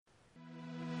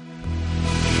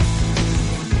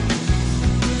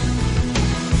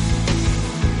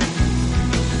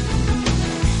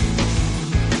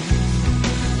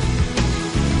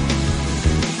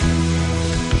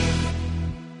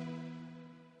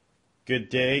good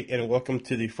day, and welcome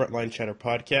to the Frontline Chatter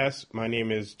podcast. My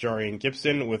name is Jarian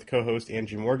Gibson with co-host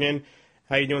Andrew Morgan.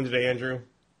 How are you doing today, Andrew?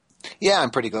 Yeah, I'm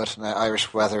pretty good.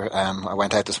 Irish weather. I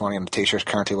went out this morning in a t-shirt,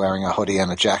 currently wearing a hoodie and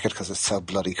a jacket because it's so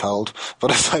bloody cold.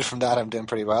 But aside from that, I'm doing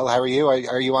pretty well. How are you?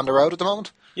 Are you on the road at the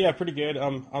moment? Yeah, pretty good.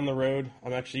 I'm on the road.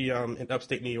 I'm actually in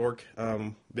upstate New York,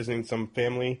 visiting some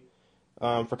family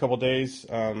for a couple days.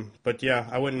 But yeah,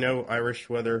 I wouldn't know Irish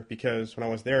weather because when I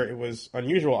was there, it was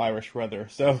unusual Irish weather.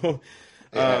 So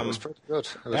yeah, it was pretty good.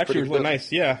 It was really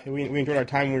nice. Yeah, we enjoyed our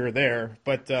time when we were there.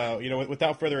 But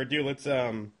without further ado, let's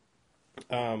go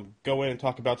in and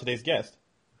talk about today's guest.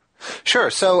 Sure.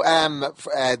 So,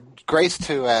 great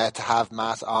to have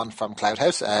Matt on from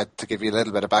CloudHouse. To give you a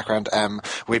little bit of background,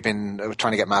 we've been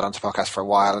trying to get Matt onto the podcast for a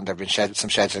while, and there've been some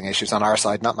scheduling issues on our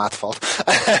side, not Matt's fault,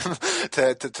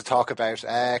 to talk about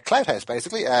CloudHouse.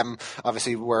 Basically,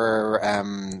 obviously we're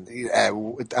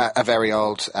a very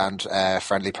old and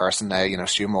friendly person.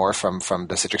 Stu Moore from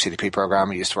the Citrix CDP program.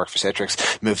 He used to work for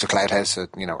Citrix, moved to CloudHouse,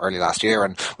 early last year,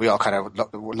 and we all kind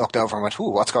of looked over and went,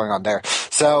 "Ooh, what's going on there?"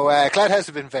 So, CloudHouse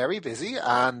have been very busy,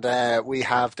 and we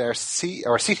have their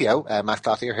CTO, Matt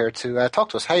Clothier, here to talk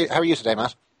to us. How are you today,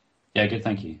 Matt? Yeah, good,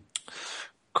 thank you.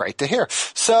 Great to hear.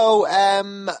 So,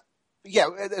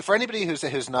 for anybody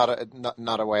who's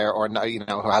not aware or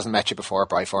who hasn't met you before at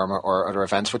Brightform or other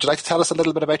events, would you like to tell us a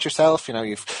little bit about yourself?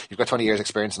 You've got 20 years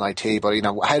experience in IT, but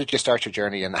how did you start your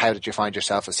journey, and how did you find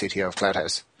yourself as CTO of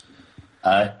CloudHouse?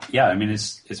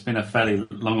 It's been a fairly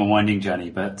long and winding journey,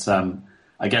 but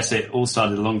I guess it all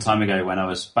started a long time ago when I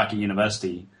was back at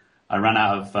university. I ran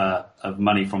out of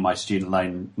money from my student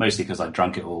loan, mostly because I'd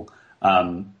drunk it all,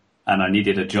 and I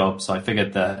needed a job. So I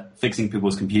figured that fixing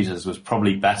people's computers was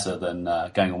probably better than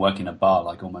going and working in a bar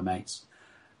like all my mates.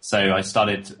 So I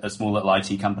started a small little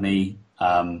IT company.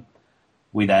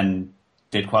 We then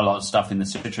did quite a lot of stuff in the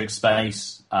Citrix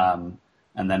space, and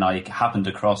then I happened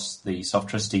across the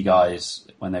Softricity guys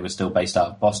when they were still based out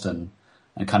of Boston,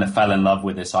 and kind of fell in love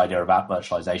with this idea of app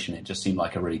virtualization. It just seemed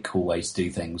like a really cool way to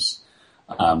do things.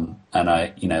 And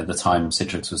at the time,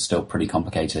 Citrix was still pretty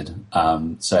complicated.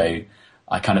 So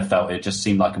I kind of felt it just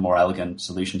seemed like a more elegant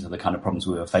solution to the kind of problems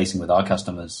we were facing with our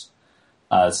customers.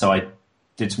 So I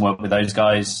did some work with those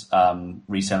guys,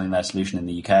 reselling their solution in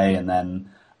the UK. And then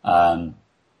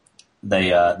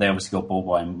they obviously got bought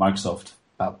by Microsoft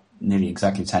about nearly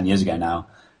exactly 10 years ago now.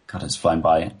 God, it's flown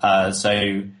by.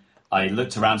 So I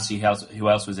looked around to see who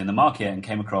else was in the market and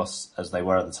came across, as they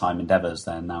were at the time, Endeavors,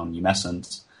 they're now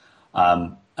Numescent,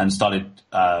 and started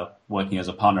working as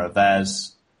a partner of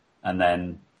theirs. And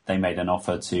then they made an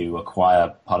offer to acquire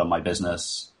part of my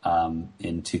business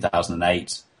in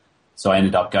 2008. So I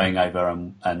ended up going over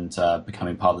and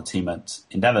becoming part of the team at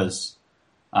Endeavors.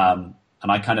 And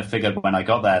I kind of figured when I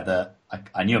got there that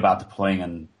I knew about deploying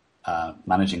and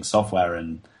managing software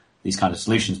and these kind of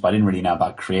solutions, but I didn't really know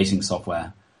about creating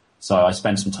software. So I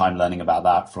spent some time learning about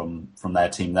that from their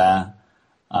team there,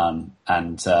 and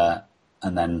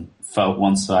then felt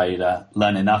once I'd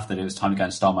learned enough that it was time to go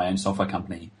and start my own software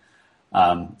company.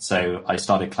 So I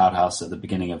started CloudHouse at the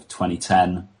beginning of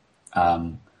 2010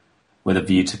 with a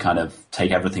view to kind of take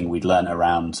everything we'd learned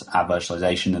around app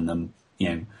virtualization and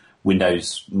the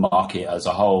Windows market as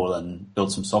a whole and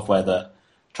build some software that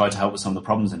tried to help with some of the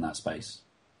problems in that space.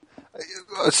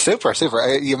 Super.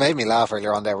 You made me laugh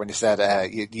earlier on there when you said,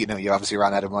 you obviously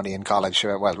ran out of money in college.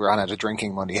 Well, we ran out of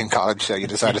drinking money in college, so you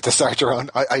decided to start your own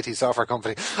IT software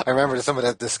company. I remember some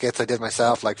of the skits I did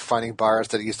myself, like finding bars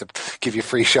that used to give you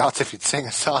free shots if you'd sing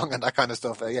a song and that kind of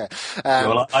stuff.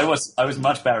 Well, I was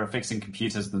much better at fixing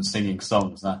computers than singing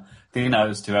songs. I think that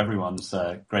was to everyone's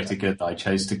greater good that I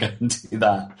chose to go and do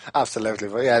that. Absolutely.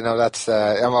 But yeah, no, that's,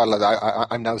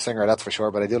 I'm no singer, that's for sure,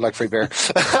 but I do like free beer.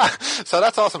 So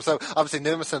that's awesome. So obviously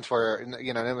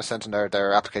Numescent and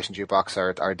their application jukebox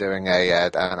are doing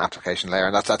an application layer,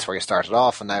 and that's where you started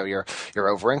off, and now you're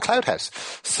over in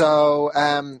CloudHouse. So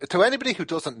to anybody who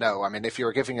doesn't know, I mean, if you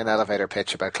were giving an elevator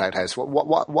pitch about CloudHouse,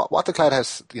 what the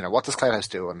CloudHouse, what does CloudHouse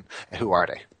do, and who are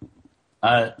they?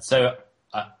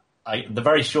 The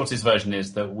very shortest version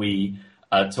is that we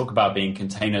talk about being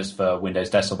containers for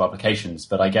Windows desktop applications,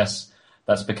 but I guess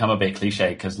that's become a bit cliche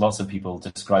because lots of people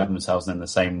describe themselves in the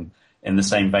same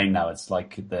vein now. It's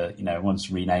like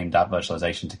everyone's renamed app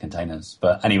virtualization to containers.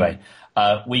 But anyway,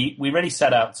 we really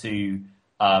set out to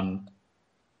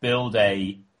build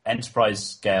a enterprise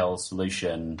scale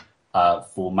solution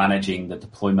for managing the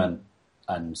deployment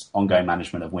and ongoing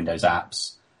management of Windows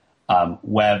apps.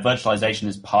 Where virtualization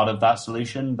is part of that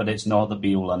solution, but it's not the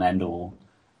be-all and end-all.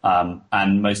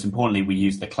 And most importantly, we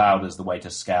use the cloud as the way to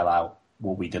scale out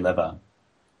what we deliver.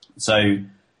 So,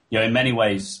 in many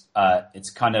ways, it's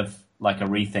kind of like a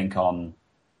rethink on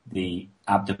the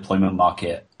app deployment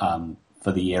market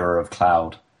for the era of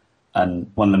cloud.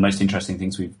 And one of the most interesting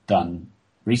things we've done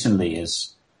recently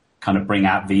is kind of bring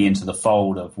AppV into the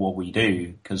fold of what we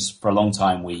do, because for a long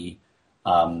time we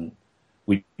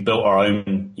built our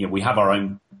own, we have our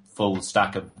own full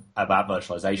stack of app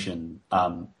virtualization,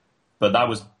 but that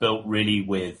was built really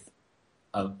with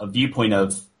a viewpoint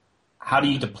of how do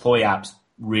you deploy apps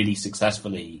really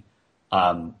successfully,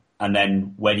 and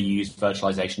then where do you use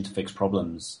virtualization to fix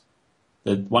problems.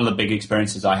 One of the big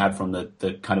experiences I had from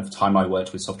the kind of time I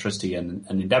worked with Softricity and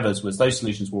Endeavors was those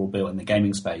solutions were all built in the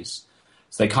gaming space.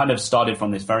 So they kind of started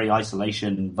from this very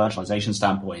isolation virtualization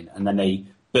standpoint, and then they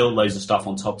built loads of stuff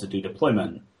on top to do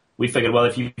deployment. We figured, well,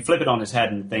 if you flip it on its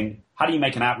head and think, how do you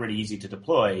make an app really easy to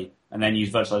deploy and then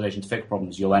use virtualization to fix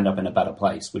problems, you'll end up in a better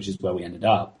place, which is where we ended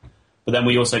up. But then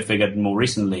we also figured more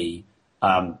recently,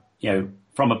 from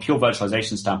a pure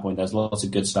virtualization standpoint, there's lots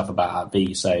of good stuff about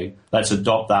AppV. So let's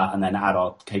adopt that and then add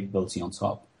our capability on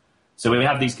top. So we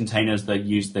have these containers that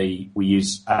we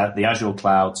use the Azure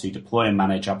cloud to deploy and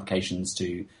manage applications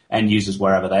to end users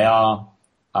wherever they are,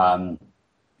 and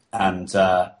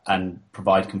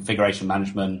provide configuration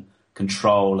management,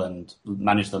 control, and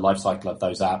manage the lifecycle of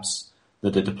those apps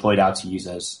that are deployed out to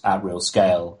users at real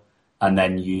scale, and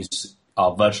then use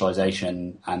our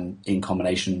virtualization and in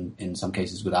combination, in some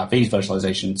cases with AppV's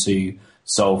virtualization, to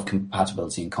solve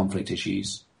compatibility and conflict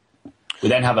issues. We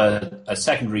then have a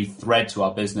secondary thread to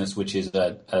our business, which is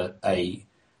a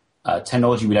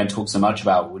technology we don't talk so much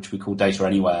about, which we call Data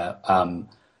Anywhere,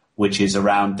 which is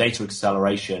around data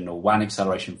acceleration or WAN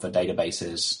acceleration for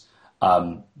databases,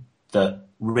 that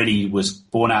really was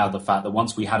born out of the fact that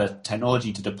once we had a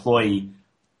technology to deploy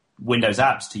Windows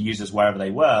apps to users wherever they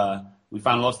were, we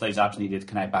found lots of those apps needed to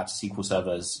connect back to SQL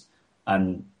servers,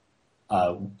 and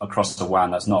across the WAN,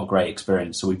 that's not a great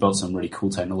experience. So we built some really cool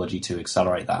technology to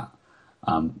accelerate that,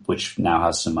 which now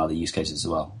has some other use cases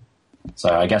as well. So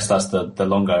I guess that's the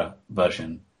longer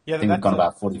version. Yeah, I think we've got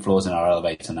about 40 floors in our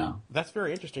elevator now. That's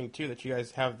very interesting, too, that you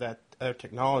guys have that other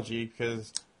technology,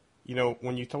 because,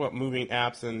 when you talk about moving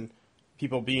apps and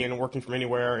people working from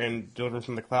anywhere and delivering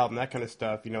from the cloud and that kind of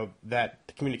stuff,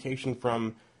 that communication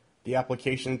from the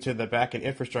application to the back-end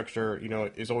infrastructure,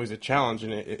 is always a challenge.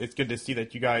 And it's good to see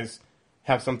that you guys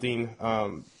have something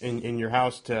in your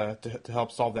house to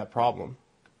help solve that problem.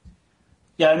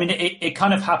 Yeah, I mean, it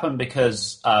kind of happened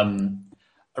because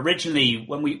originally,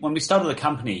 when we started the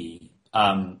company,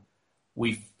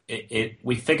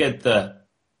 we figured that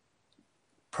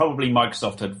probably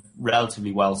Microsoft had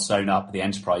relatively well sewn up the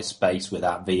enterprise space with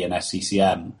AppV and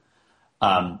SCCM,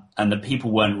 and that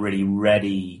people weren't really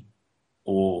ready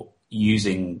or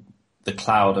using the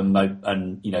cloud and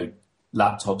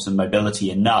laptops and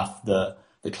mobility enough that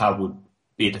the cloud would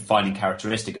be a defining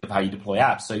characteristic of how you deploy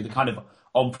apps. So the kind of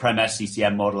on-prem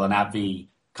SCCM model and AppV,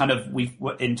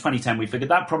 in 2010, we figured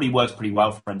that probably works pretty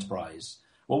well for enterprise.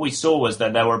 What we saw was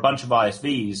that there were a bunch of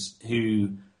ISVs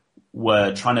who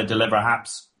were trying to deliver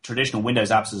apps, traditional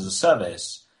Windows apps as a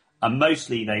service, and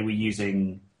mostly they were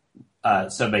using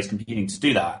server-based computing to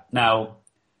do that. Now,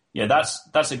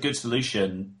 that's a good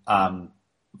solution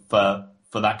for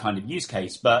that kind of use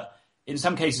case, but in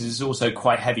some cases it's also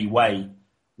quite heavyweight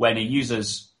when a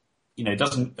user's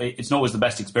it's not always the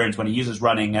best experience when a user's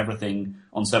running everything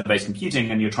on server-based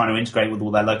computing and you're trying to integrate with all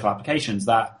their local applications.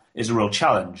 That is a real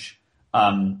challenge.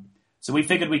 So we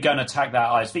figured we'd go and attack that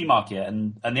ISV market,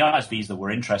 and the ISVs that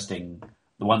were interesting,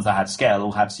 the ones that had scale,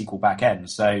 all had SQL backend.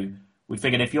 So we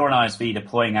figured if you're an ISV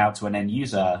deploying out to an end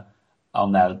user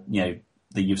on their,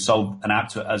 that you've sold an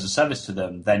app as a service to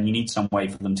them, then you need some way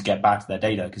for them to get back to their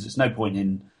data, because there's no point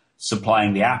in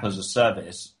supplying the app as a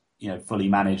service, fully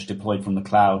managed, deployed from the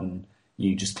cloud, and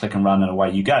you just click and run and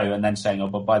away you go, and then saying, oh,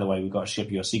 but by the way, we've got to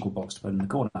ship you a SQL box to put in the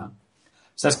corner.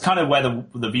 So that's kind of where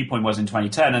the viewpoint was in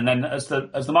 2010. And then as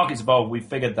the market's evolved, we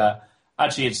figured that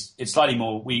actually it's slightly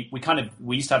more, we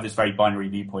used to have this very binary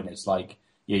viewpoint. It's like,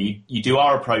 you do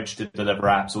our approach to deliver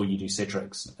apps, or you do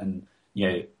Citrix. And,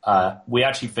 we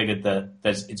actually figured that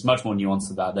it's much more nuanced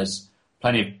than that. There's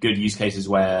plenty of good use cases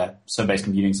where server-based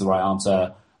computing is the right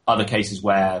answer. Other cases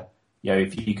where,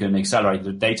 if you can accelerate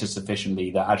the data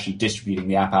sufficiently, that actually distributing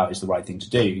the app out is the right thing to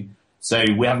do. So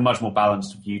we have a much more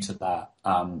balanced view to that.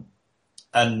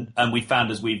 And we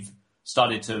found as we've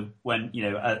started to,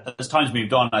 as time's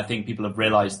moved on, I think people have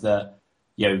realized that,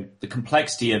 the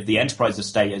complexity of the enterprise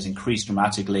estate has increased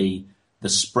dramatically. The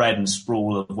spread and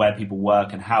sprawl of where people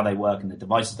work and how they work and the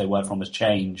devices they work from has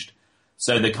changed.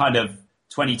 So the kind of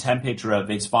 2010 picture of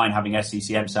it's fine having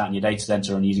SCCM sat in your data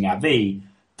center and using AppV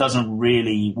doesn't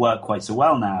really work quite so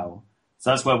well now.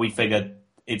 So that's where we figured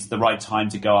it's the right time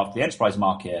to go after the enterprise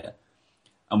market.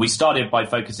 And we started by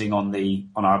focusing on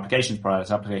our applications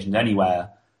products, Applications Anywhere,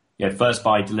 first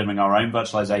by delivering our own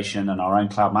virtualization and our own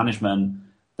cloud management,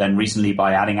 then recently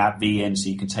by adding AppV in so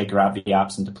you can take your AppV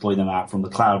apps and deploy them out from the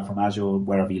cloud, from Azure,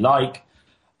 wherever you like.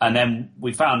 And then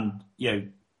we found,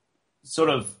 sort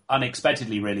of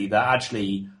unexpectedly really, that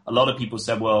actually a lot of people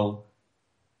said, well,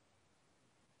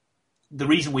 the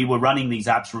reason we were running these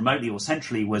apps remotely or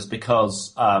centrally was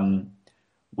because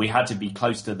we had to be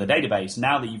close to the database.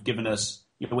 Now that you've given us,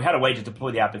 we had a way to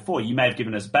deploy the app before, you may have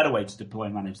given us a better way to deploy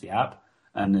and manage the app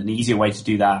and an easier way to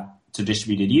do that to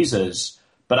distributed users.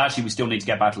 But actually, we still need to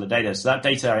get back to the data. So that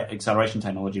data acceleration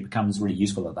technology becomes really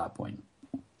useful at that point.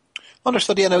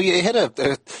 Understood. You hit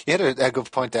a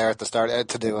good point there at the start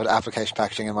to do with application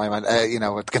packaging in my mind.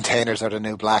 With containers are the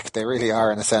new black. They really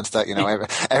are in a sense that,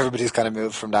 everybody's kind of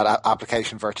moved from that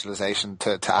application virtualization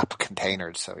to app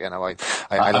containers. So,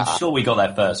 I'm sure we got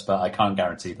there first, but I can't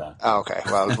guarantee that. Oh, okay.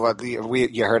 Well,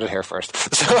 you heard it here first.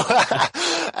 So,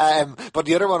 but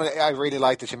the other one I really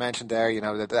like that you mentioned there,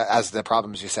 that as the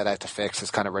problems you set out to fix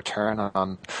is kind of return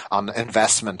on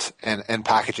investment in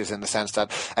packages, in the sense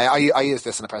that I use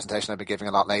this in a presentation I've been giving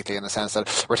a lot lately, in the sense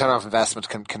that return on investment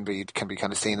can be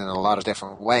kind of seen in a lot of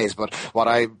different ways. But what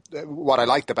I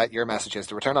liked about your message is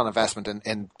the return on investment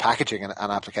in packaging an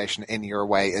application in your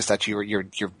way is that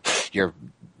you're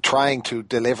trying to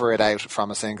deliver it out from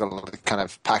a single kind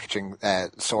of packaging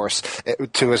source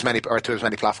to as many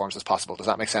platforms as possible. Does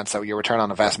that make sense? So your return on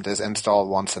investment is install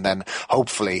once and then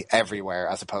hopefully everywhere,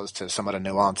 as opposed to some of the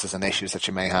nuances and issues that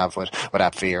you may have with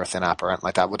AppV or ThinApp or anything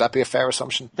like that. Would that be a fair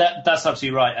assumption? That's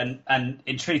absolutely right. And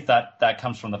in truth, that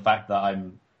comes from the fact that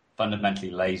I'm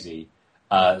fundamentally lazy.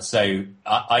 So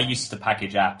I used to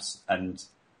package apps, and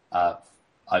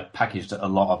I packaged a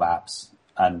lot of apps.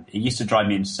 And it used to drive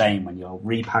me insane when you're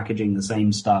repackaging the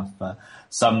same stuff for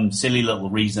some silly little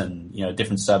reason, a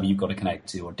different server you've got to connect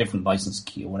to or a different license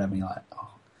key or whatever. You're like,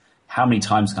 how many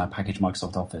times can I package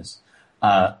Microsoft Office?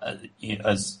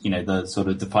 As the sort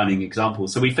of defining example.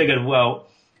 So we figured, well,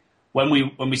 when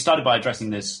we started by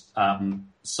addressing this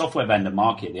software vendor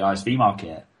market, the ISV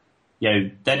market,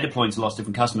 they're deploying to lots of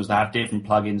different customers that have different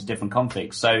plugins, different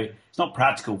configs. So it's not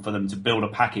practical for them to build a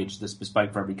package that's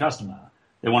bespoke for every customer.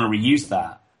 They want to reuse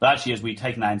that. But actually, as we've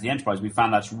taken that into the enterprise, we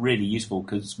found that's really useful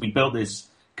because we built this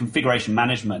configuration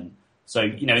management. So,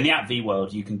 in the AppV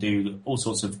world, you can do all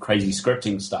sorts of crazy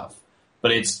scripting stuff, but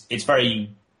it's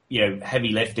very, heavy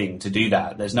lifting to do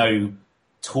that. There's no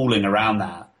tooling around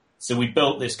that. So we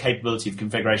built this capability of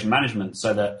configuration management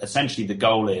so that essentially the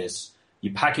goal is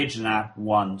you package an app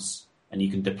once and you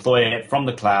can deploy it from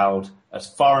the cloud as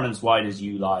far and as wide as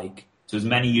you like to as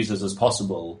many users as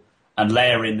possible, and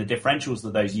layer in the differentials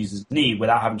that those users need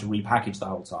without having to repackage the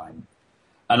whole time.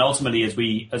 And ultimately, as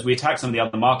we attack some of the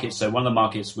other markets, so one of the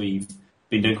markets we've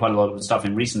been doing quite a lot of stuff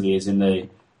in recently is in the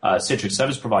Citrix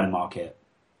service provider market.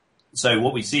 So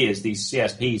what we see is these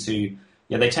CSPs who,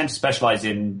 they tend to specialize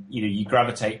in, you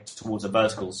gravitate towards a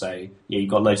vertical. So you've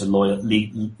got loads of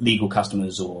legal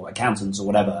customers or accountants or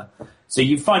whatever. So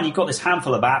you find you've got this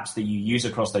handful of apps that you use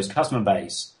across those customer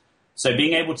base. So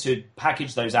being able to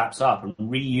package those apps up and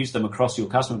reuse them across your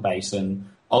customer base, and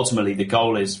ultimately the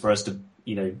goal is for us to,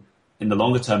 in the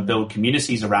longer term, build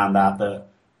communities around that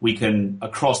we can,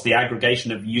 across the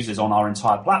aggregation of users on our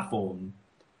entire platform,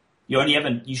 you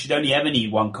should only ever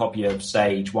need one copy of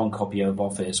Sage, one copy of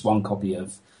Office, one copy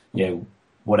of,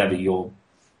 whatever your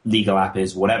legal app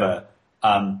is, whatever,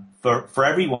 for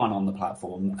everyone on the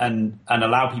platform, and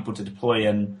allow people to deploy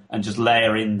and just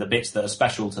layer in the bits that are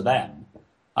special to them.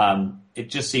 It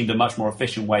just seemed a much more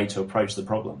efficient way to approach the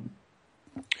problem.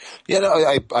 Yeah, no,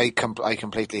 I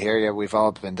completely hear you. We've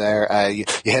all been there. You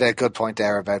hit a good point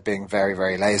there about being very,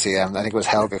 very lazy. I think it was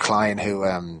Helge Klein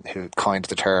who coined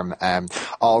the term.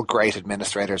 All great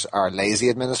administrators are lazy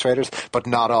administrators, but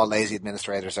not all lazy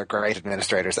administrators are great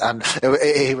administrators. And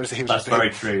he was that's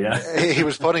very true. Yeah, he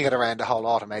was putting it around the whole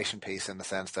automation piece, in the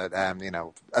sense that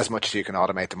as much as you can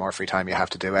automate, the more free time you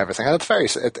have to do everything. And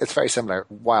it's very similar.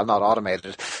 While not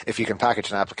automated, if you can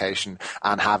package an application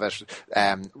and have it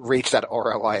reach that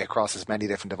ROI across as many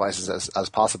different devices as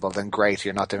possible, then great.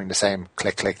 You're not doing the same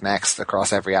click next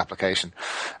across every application.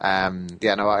 I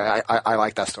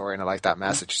like that story and I like that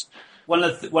message. One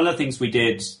of the things we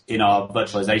did in our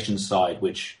virtualization side,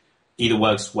 which either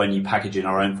works when you package in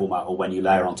our own format or when you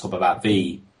layer on top of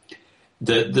AppV,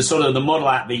 the sort of the model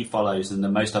AppV follows and the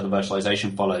most other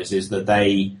virtualization follows is that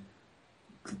they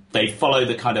follow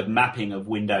the kind of mapping of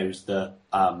Windows that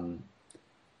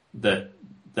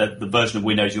the version of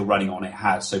Windows you're running on it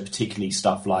has. So particularly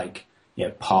stuff like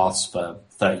paths for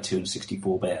 32 and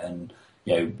 64-bit, and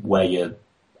where your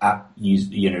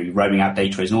roaming app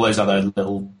data trays and all those other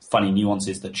little funny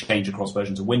nuances that change across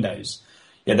versions of Windows.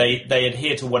 Yeah, they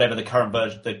adhere to whatever the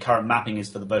current mapping is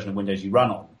for the version of Windows you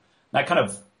run on. That kind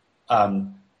of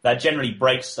that generally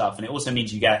breaks stuff, and it also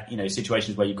means you get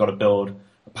situations where you've got to build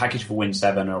a package for Win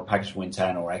 7 or a package for Win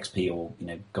 10 or XP or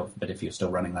God forbid if you're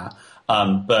still running that.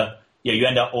 But you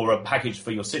end up or a package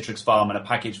for your Citrix farm and a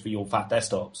package for your fat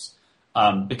desktops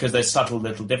because there's subtle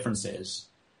little differences.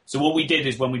 So what we did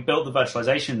is when we built the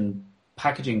virtualization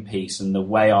packaging piece and the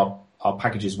way our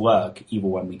packages work, either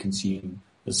when we consume,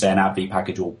 let's say, an AppV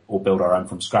package or build our own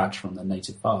from scratch from the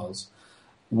native files,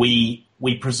 we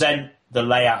present the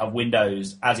layout of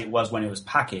Windows as it was when it was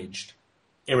packaged,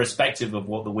 irrespective of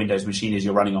what the Windows machine is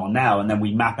you're running on now, and then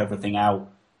we map everything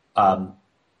out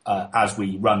as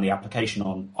we run the application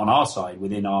on our side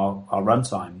within our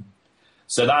runtime.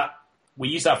 So that we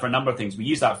use that for a number of things. We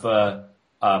use that for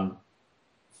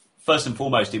first and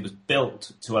foremost, it was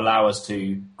built to allow us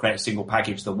to create a single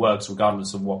package that works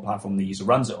regardless of what platform the user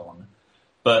runs it on.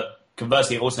 But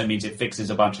conversely, it also means it fixes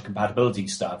a bunch of compatibility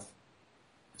stuff.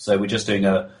 So we're just doing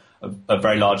a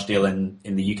very large deal in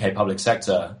the UK public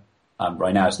sector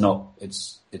right now.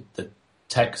 The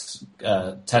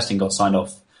testing got signed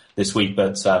off this week,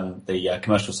 but the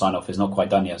commercial sign off is not quite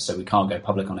done yet, so we can't go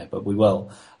public on it, but we will.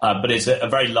 But it's a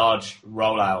very large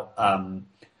rollout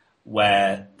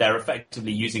where they're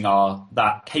effectively using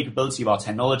that capability of our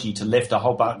technology to lift a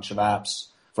whole bunch of apps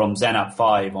from XenApp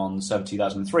 5 on Server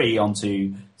 2003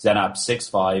 onto XenApp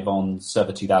 6.5 on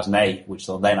Server 2008, which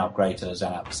they'll then upgrade to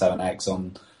XenApp 7X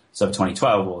on Server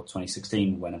 2012 or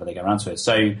 2016, whenever they get around to it.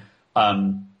 So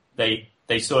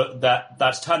they saw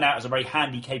that's turned out as a very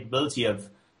handy capability of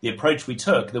the approach we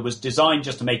took that was designed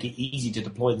just to make it easy to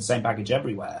deploy the same package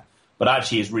everywhere, but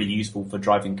actually is really useful for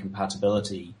driving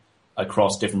compatibility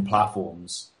across different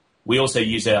platforms. We also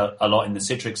use it a lot in the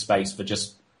Citrix space for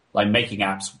just like making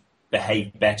apps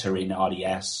behave better in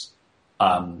RDS.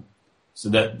 So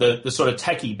the sort of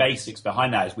techie basics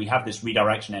behind that is we have this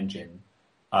redirection engine,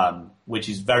 which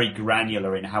is very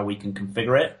granular in how we can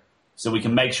configure it. So we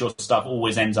can make sure stuff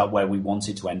always ends up where we want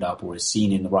it to end up or is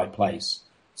seen in the right place.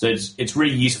 So it's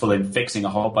really useful in fixing a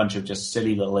whole bunch of just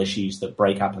silly little issues that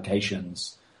break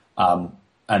applications.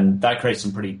 And that creates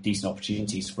some pretty decent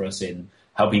opportunities for us in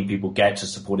helping people get to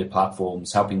supported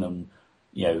platforms, helping them,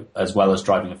 as well as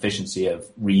driving efficiency of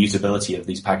reusability of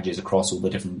these packages across all the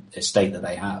different estate that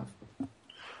they have.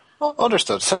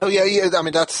 Understood. So I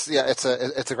mean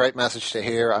it's a great message to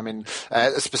hear. I mean,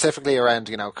 specifically around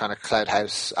kind of Cloud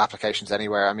House applications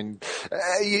anywhere. I mean,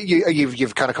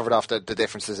 you've kind of covered off the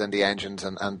differences in the engines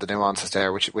and the nuances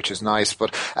there, which is nice.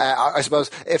 But I suppose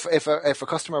if a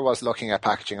customer was looking at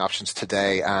packaging options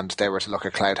today and they were to look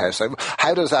at Cloud House,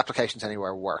 how does applications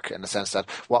anywhere work in the sense that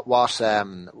how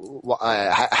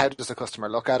does the customer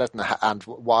look at it and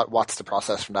what's the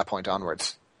process from that point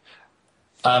onwards?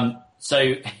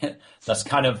 So that's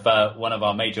kind of one of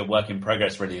our major work in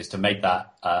progress really is to make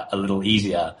that a little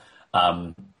easier.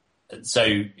 So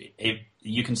if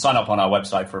you can sign up on our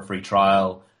website for a free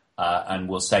trial and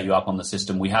we'll set you up on the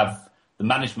system. We have the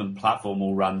management platform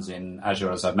all runs in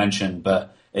Azure, as I've mentioned,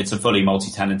 but it's a fully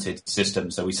multi-tenanted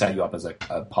system. So we set you up as a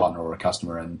partner or a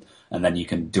customer and then you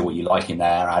can do what you like in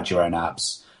there, add your own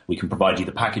apps. We can provide you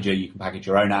the packager. You can package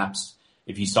your own apps.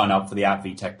 If you sign up for the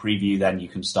AppV Tech Preview, then you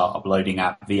can start uploading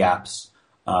AppV apps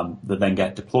that then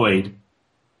get deployed.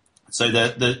 So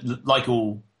like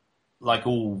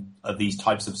all of these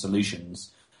types of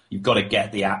solutions, you've got to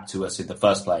get the app to us in the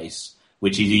first place,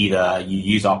 which is either you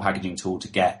use our packaging tool to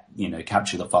get,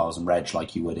 capture the files and reg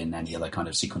like you would in any other kind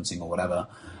of sequencing or whatever,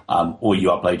 or you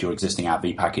upload your existing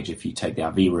AppV package if you take the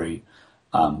AppV route,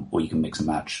 or you can mix and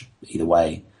match either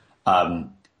way.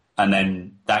 And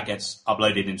then that gets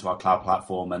uploaded into our cloud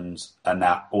platform and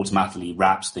that automatically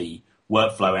wraps the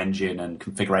workflow engine and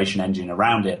configuration engine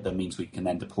around it. That means we can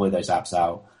then deploy those apps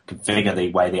out, configure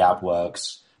the way the app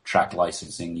works, track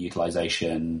licensing,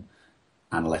 utilization,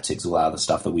 analytics, all that other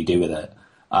stuff that we do with it.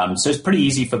 So it's pretty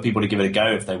easy for people to give it a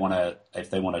go if they want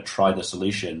to try the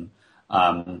solution.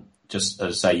 Just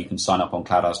as I say, you can sign up on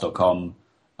cloudhouse.com.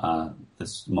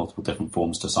 There's multiple different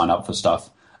forms to sign up for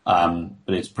stuff.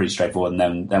 But it's pretty straightforward,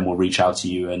 and then we'll reach out to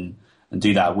you and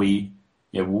do that.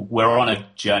 We're on a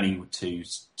journey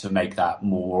to make that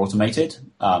more automated,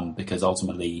 because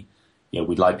ultimately,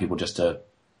 we'd like people just to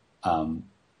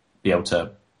be able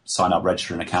to sign up,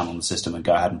 register an account on the system, and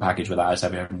go ahead and package without us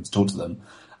having to talk to them.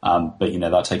 But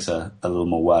that takes a little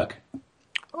more work.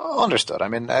 Understood. I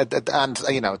mean,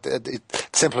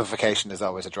 simplification is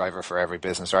always a driver for every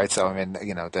business, right? So, I mean,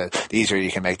 the easier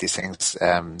you can make these things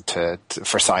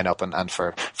for sign up and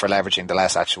for leveraging, the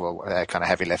less actual kind of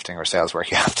heavy lifting or sales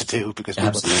work you have to do. Because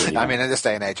people, I mean, in this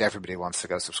day and age, everybody wants to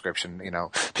go subscription.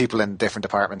 People in different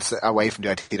departments away from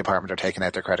the IT department are taking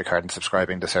out their credit card and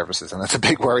subscribing to services, and that's a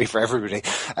big worry for everybody,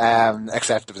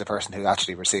 except for the person who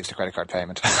actually receives the credit card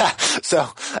payment. So,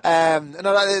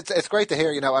 it's great to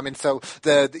hear. I mean, so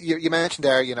you mentioned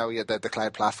there, the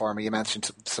cloud platform. You mentioned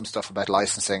some stuff about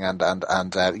licensing and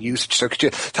usage. So could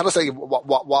you tell us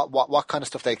what kind of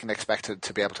stuff they can expect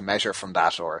to be able to measure from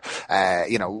that, or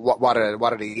what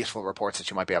are the useful reports that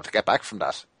you might be able to get back from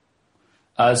that?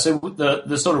 So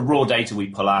the sort of raw data we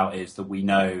pull out is that we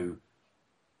know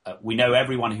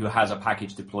everyone who has a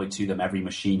package deployed to them, every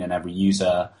machine and every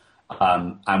user,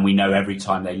 and we know every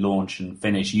time they launch and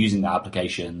finish using the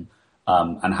application.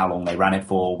 And how long they ran it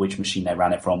for, which machine they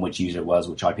ran it from, which user it was,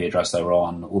 which IP address they were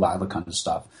on, all that other kind of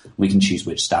stuff. We can choose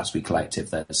which stats we collect if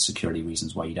there's security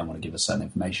reasons why you don't want to give us certain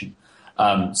information.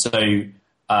 So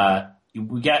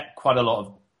we get quite a lot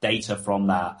of data from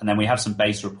that. And then we have some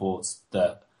base reports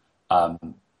that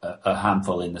a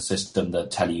handful in the system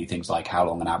that tell you things like how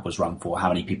long an app was run for, how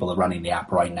many people are running the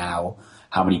app right now,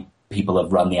 how many people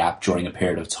have run the app during a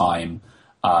period of time.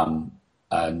 And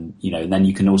then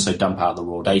you can also dump out the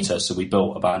raw data. So we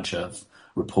built a bunch of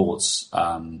reports.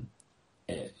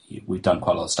 We've done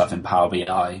quite a lot of stuff in Power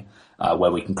BI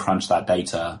where we can crunch that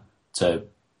data to,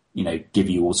 give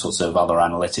you all sorts of other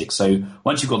analytics. So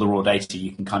once you've got the raw data,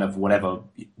 you can kind of whatever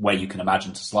way you can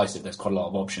imagine to slice it. There's quite a lot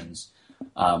of options.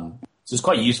 So it's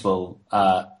quite useful.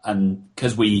 And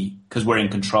because we're in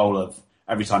control of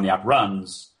every time the app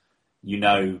runs, you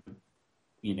know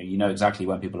exactly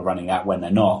when people are running the app, when they're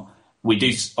not. We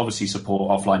do obviously support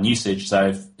offline usage.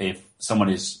 So if someone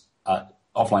is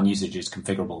offline usage is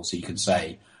configurable, so you can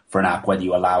say for an app whether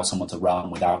you allow someone to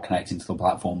run without connecting to the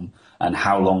platform and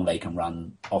how long they can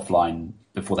run offline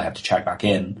before they have to check back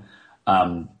in.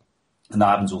 And that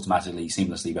happens automatically,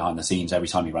 seamlessly behind the scenes. Every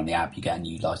time you run the app, you get a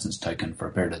new license token for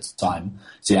a period of time.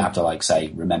 So you don't have to say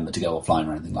remember to go offline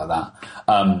or anything like that.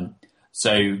 And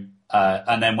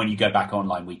then when you go back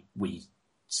online, we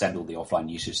send all the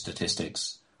offline usage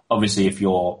statistics. Obviously, if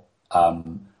you're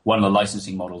one of the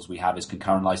licensing models we have is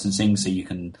concurrent licensing, so you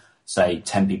can say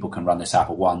 10 people can run this app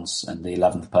at once, and the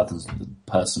 11th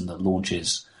person that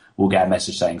launches will get a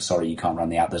message saying, sorry, you can't run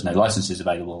the app, there's no licenses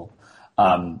available.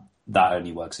 That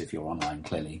only works if you're online,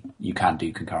 clearly. You can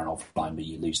do concurrent offline, but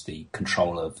you lose the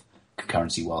control of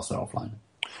concurrency whilst they're offline.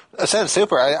 It sounds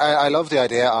super. I love the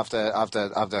idea of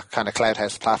the kind of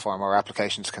CloudHouse platform where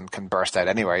applications can burst out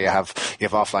anywhere. You have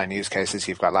offline use cases.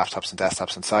 You've got laptops and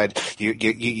desktops inside.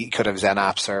 You could have Zen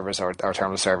app servers or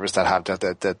terminal servers that have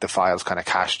the files kind of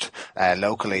cached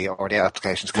locally, or the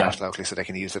applications cached locally, so they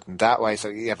can use it in that way. So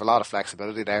you have a lot of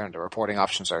flexibility there, and the reporting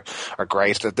options are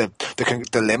great.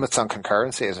 The limits on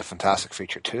concurrency is a fantastic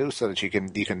feature too, so that you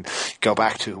can go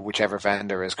back to whichever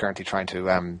vendor is currently trying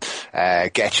to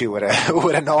get you with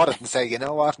an audit and say, you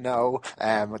know what, no,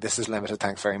 this is limited,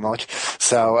 thanks very much.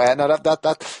 So no,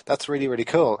 that's really, really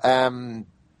cool.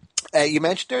 You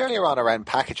mentioned earlier on around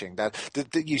packaging that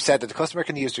you said that the customer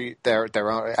can use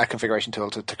their own configuration tool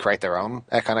to create their own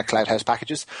kind of CloudHouse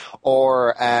packages,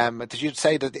 or did you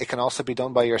say that it can also be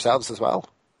done by yourselves as well?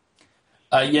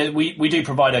 Yeah, we do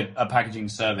provide a packaging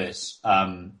service.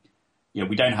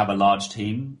 We don't have a large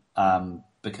team.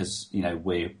 Because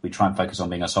we try and focus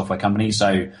on being a software company,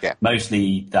 so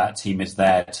mostly that team is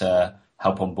there to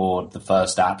help on board the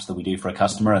first apps that we do for a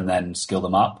customer and then skill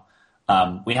them up.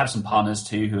 We have some partners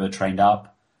too who are trained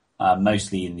up,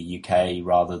 mostly in the UK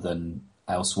rather than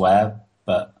elsewhere.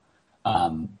 But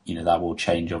that will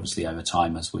change obviously over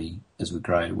time as we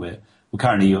grow. We're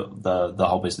currently the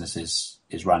whole business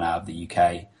is run out of the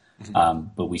UK,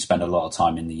 but we spend a lot of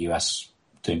time in the US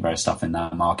doing various stuff in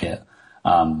that market.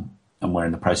 And we're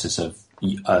in the process of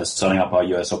starting up our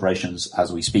US operations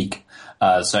as we speak.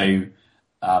 So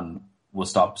we'll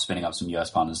start spinning up some US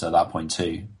partners at that point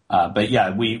too. But yeah,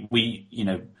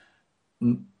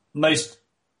 most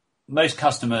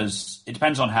customers, it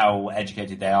depends on how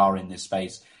educated they are in this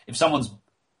space. If someone's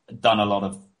done a lot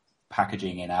of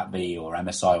packaging in AppV or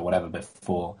MSI or whatever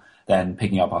before, then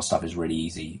picking up our stuff is really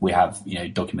easy. We have,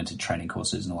 documented training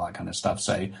courses and all that kind of stuff.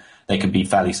 So they can be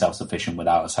fairly self-sufficient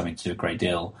without us having to do a great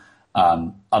deal.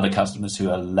 Other customers who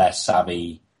are less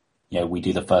savvy, we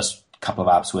do the first couple of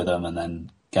apps with them and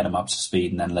then get them up to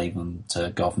speed and then leave them to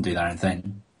go off and do their own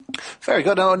thing. Very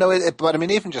good. No, but I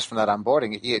mean, even just from that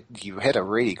onboarding, you hit a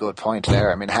really good point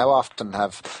there. I mean, how often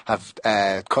have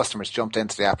customers jumped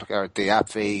into the app or the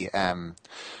AppV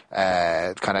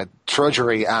kind of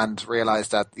trudgery and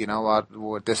realised that, you know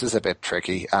what, this is a bit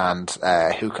tricky, and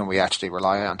who can we actually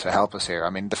rely on to help us here? I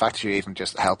mean, the fact that you even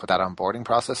just help with that onboarding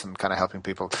process and kind of helping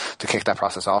people to kick that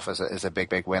process off is a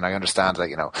big win. I understand that,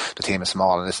 you know, the team is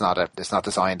small and it's not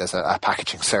designed as a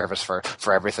packaging service for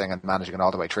everything and managing it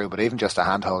all the way through, but even just a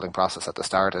hand-holding process at the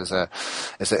start is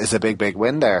a big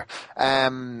win there.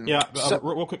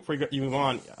 Real quick before you move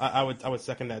on, I would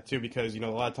second that too, because, you know,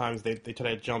 a lot of times they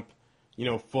try to jump, you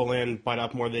know, full in, bite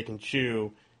off more than they can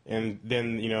chew, and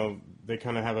then, you know, they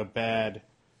kind of have a bad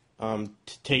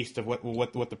taste of what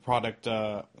the product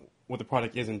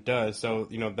is and does. So,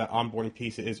 you know, that onboarding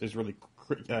piece is really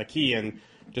key. And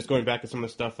just going back to some of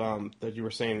the stuff that you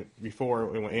were saying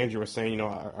before, and what Andrew was saying, you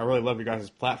know, I really love your guys'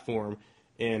 platform,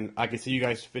 and I can see you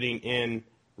guys fitting in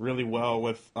really well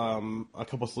with a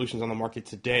couple solutions on the market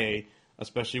today,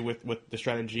 especially with the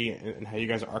strategy and how you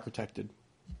guys are architected.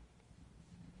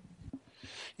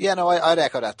 Yeah, no, I'd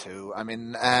echo that too. I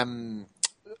mean,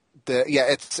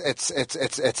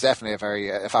 it's definitely a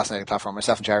very fascinating platform.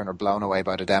 Myself and Jaron are blown away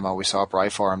by the demo we saw at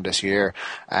Brightforum this year,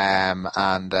 and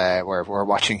we're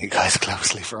watching you guys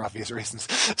closely for obvious reasons.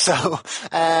 So,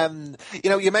 you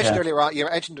know, you mentioned earlier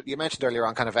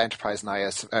on kind of enterprise and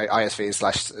ISVs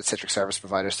 / Citrix service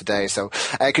providers today. So,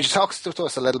 could you talk to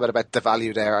us a little bit about the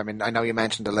value there? I mean, I know you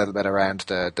mentioned a little bit around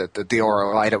the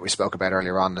ROI that we spoke about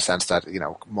earlier on, in the sense that, you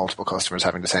know, multiple customers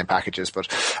having the same packages. But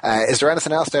is there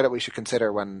anything else there that we should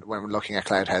consider when we're looking at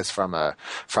CloudHouse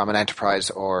from an enterprise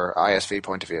or ISV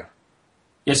point of view?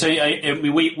 Yeah, so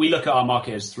we look at our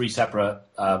market as three separate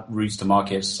routes to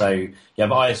market. So you have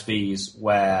ISVs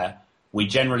where we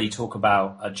generally talk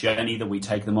about a journey that we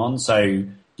take them on. So, you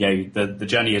know, the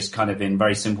journey is kind of, in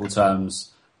very simple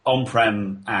terms,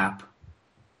 on-prem app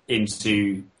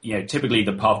into, you know, typically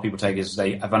the path people take is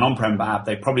they have an on-prem app.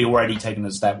 They've probably already taken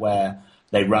the step where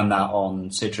they run that on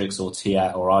Citrix or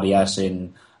TIA or RDS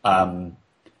in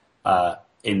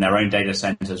their own data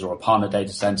centers or a partner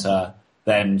data center.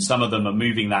 Then some of them are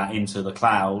moving that into the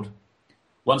cloud.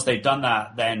 Once they've done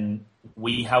that, then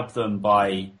we help them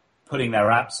by putting their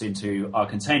apps into our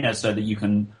container so that you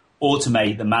can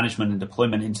automate the management and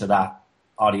deployment into that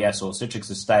RDS or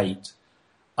Citrix estate.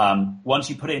 Once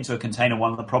you put it into a container,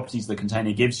 one of the properties the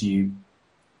container gives you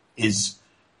is,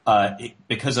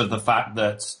 because of the fact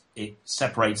that it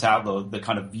separates out the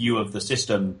kind of view of the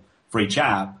system for each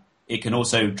app, it can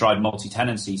also drive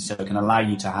multi-tenancy, so it can allow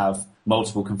you to have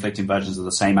multiple conflicting versions of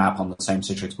the same app on the same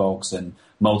Citrix box and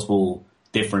multiple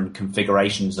different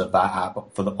configurations of that app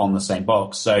on the same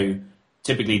box. So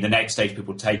typically the next stage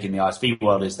people take in the ISV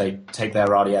world is they take their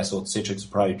RDS or Citrix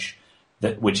approach,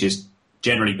 which is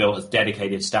generally built as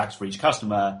dedicated stacks for each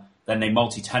customer. Then they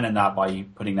multi-tenant that by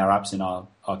putting their apps in our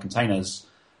containers.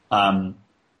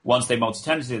 Once they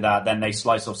multi-tenanted that, then they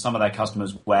slice off some of their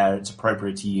customers where it's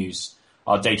appropriate to use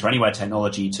our Data Anywhere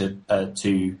technology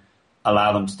to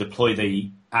allow them to deploy the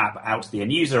app out to the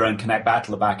end user and connect back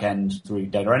to the back end through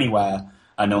Data Anywhere.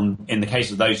 And in the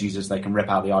case of those users, they can rip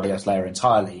out the RDS layer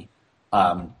entirely.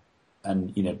 And,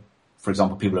 you know, for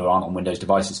example, people who aren't on Windows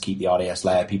devices keep the RDS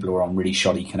layer. People who are on really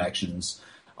shoddy connections,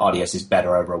 RDS is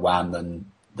better over a WAN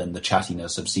than the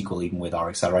chattiness of SQL, even with our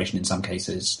acceleration in some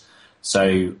cases. So,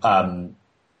 you know,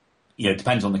 it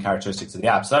depends on the characteristics of the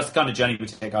app. So that's the kind of journey we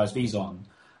take ISVs on.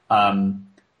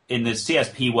 In the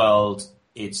CSP world,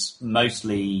 it's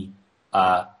mostly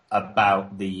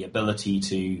about the ability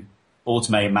to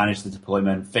automate and manage the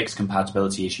deployment, fix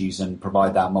compatibility issues, and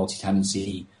provide that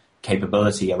multi-tenancy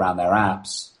capability around their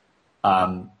apps.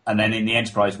 And then in the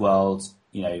enterprise world,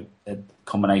 you know, a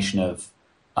combination of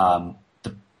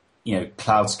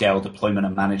cloud scale deployment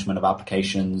and management of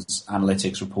applications,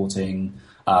 analytics reporting,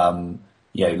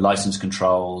 license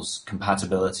controls,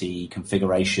 compatibility,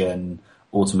 configuration,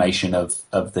 automation of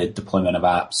the deployment of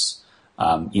apps.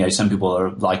 Some people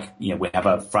are like, we have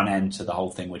a front end to the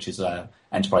whole thing, which is a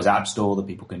enterprise app store that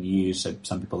people can use. So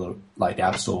some people are like the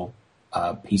app store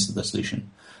piece of the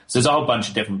solution. So there's a whole bunch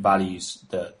of different values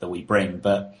that we bring,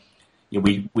 but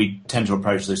we tend to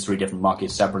approach those three different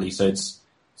markets separately. So it's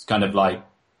kind of like,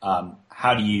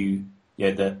 how do you,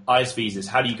 the ISVs is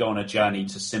how do you go on a journey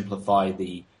to simplify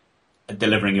the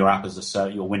delivering your app as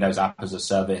your Windows app as a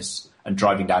service and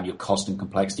driving down your cost and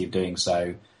complexity of doing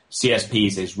so.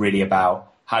 CSPs is really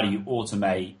about how do you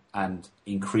automate and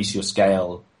increase your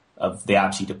scale of the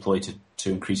apps you deploy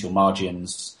to increase your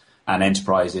margins. And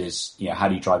enterprise is, how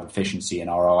do you drive efficiency and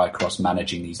ROI across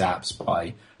managing these apps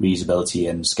by reusability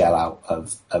and scale out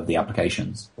of the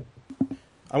applications.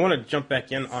 I want to jump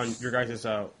back in on your guys'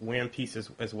 WAN piece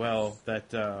as well.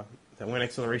 That WAN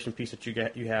acceleration piece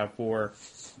that you have for,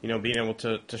 being able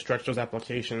to stretch those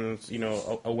applications,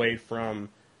 away from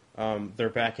their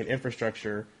backend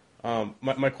infrastructure.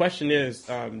 My question is,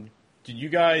 did you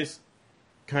guys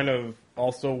kind of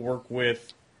also work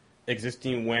with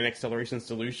existing WAN acceleration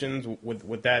solutions?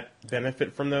 Would that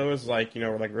benefit from those, like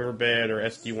Riverbed or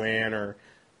SD-WAN or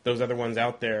those other ones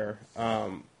out there?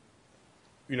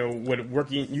 Would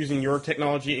using your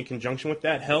technology in conjunction with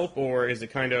that help, or is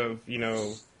it kind of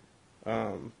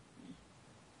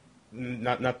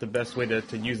not the best way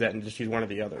to use that and just use one or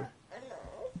the other?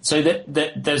 So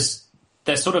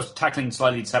they're sort of tackling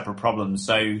slightly separate problems.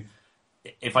 So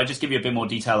if I just give you a bit more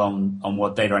detail on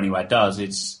what Data Anywhere does,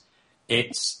 it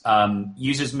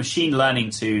uses machine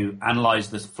learning to analyze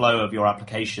the flow of your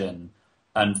application,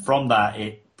 and from that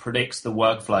it predicts the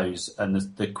workflows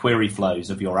and the query flows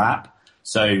of your app.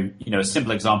 So, a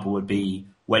simple example would be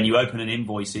when you open an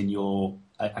invoice in your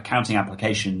accounting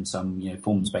application, some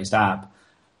forms-based app,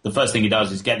 the first thing it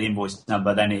does is get the invoice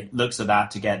number, then it looks at that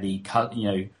to get the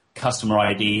customer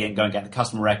ID and go and get the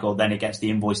customer record, then it gets the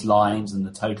invoice lines and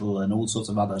the total and all sorts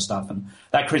of other stuff, and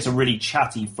that creates a really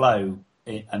chatty flow,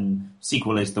 and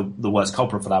SQL is the worst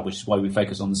culprit for that, which is why we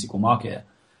focus on the SQL market.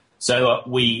 So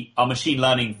our machine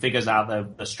learning figures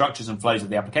out the structures and flows of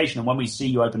the application, and when we see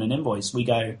you open an invoice, we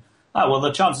go, oh, well,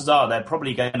 the chances are they're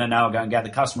probably going to now go and get the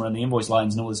customer and the invoice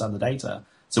lines and all this other data.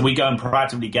 So we go and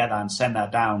proactively get that and send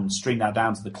that down, stream that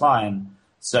down to the client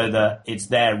so that it's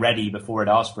there ready before it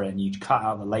asks for it, and you cut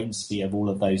out the latency of all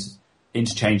of those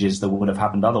interchanges that would have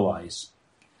happened otherwise.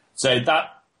 So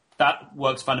that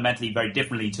works fundamentally very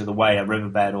differently to the way a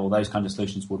Riverbed or those kind of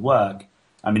solutions would work.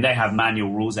 I mean, they have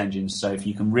manual rules engines, so if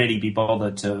you can really be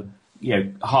bothered to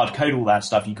hard code all that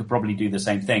stuff, you could probably do the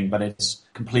same thing, but it's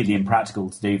completely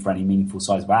impractical to do for any meaningful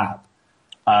size of app.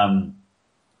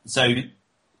 So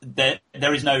there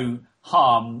is no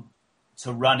harm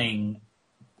to running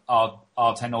our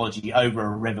technology over a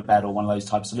Riverbed or one of those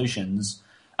type solutions.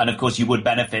 And of course, you would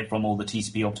benefit from all the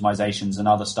TCP optimizations and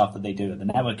other stuff that they do at the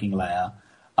networking layer.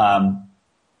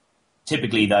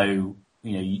 Typically, though,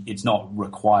 it's not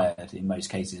required in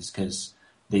most cases, because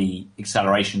the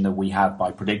acceleration that we have by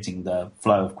predicting the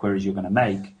flow of queries you're going to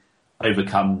make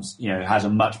overcomes, has a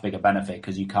much bigger benefit,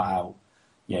 because you cut out,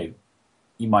 you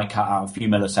might cut out a few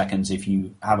milliseconds if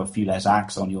you have a few less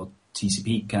acts on your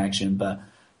TCP connection. But,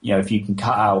 if you can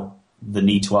cut out the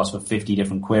need to ask for 50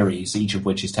 different queries, each of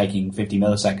which is taking 50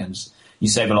 milliseconds, you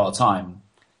save a lot of time.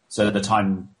 So the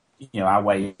time,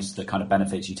 outweighs the kind of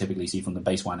benefits you typically see from the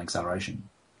base WAN acceleration.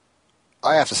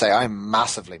 I have to say, I'm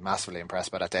massively, massively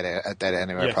impressed by that Data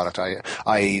Anywhere product.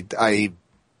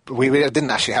 We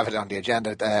didn't actually have it on the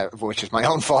agenda, which is my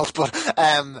own fault. But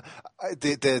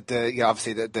obviously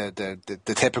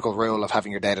the typical rule of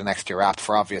having your data next to your app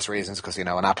for obvious reasons, because an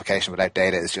application without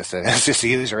data is just a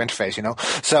user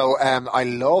interface. So I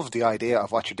love the idea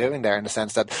of what you're doing there, in the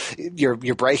sense that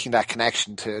you're breaking that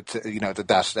connection to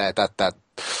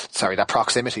that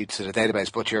proximity to the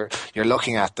database, but you're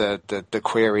looking at the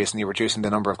queries, and you're reducing the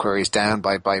number of queries down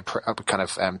by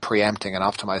preempting and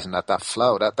optimizing that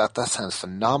flow. That sounds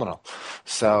phenomenal.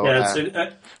 So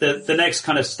the next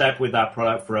kind of step with that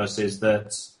product for us is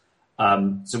that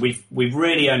so we've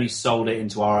really only sold it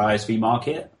into our ISV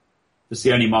market. It's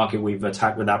the only market we've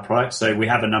attacked with that product. So we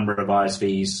have a number of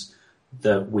ISVs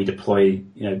that we deploy,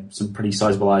 some pretty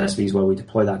sizable ISVs where we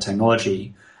deploy that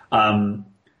technology.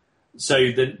 So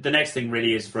the next thing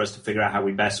really is for us to figure out how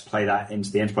we best play that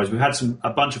into the enterprise. We've had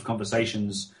a bunch of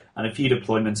conversations and a few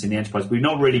deployments in the enterprise. We've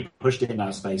not really pushed it in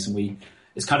our space, and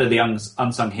it's kind of the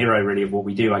unsung hero really of what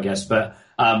we do, I guess. But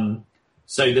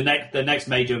so the next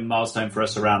major milestone for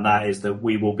us around that is that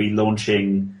we will be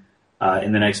launching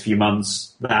in the next few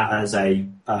months that as a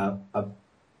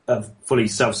fully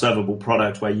self-servable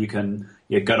product where you can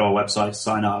go to our website,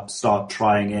 sign up, start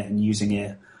trying it and using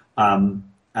it.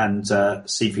 And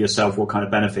see for yourself what kind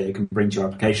of benefit it can bring to your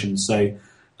application. So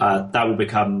that will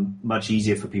become much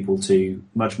easier for people to,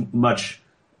 much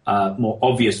more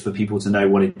obvious for people to know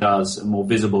what it does, and more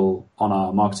visible on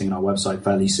our marketing and our website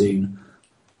fairly soon.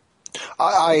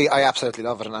 I absolutely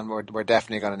love it, and we're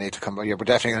definitely going to need to come. We're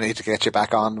definitely going to need to get you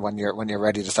back on when you're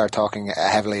ready to start talking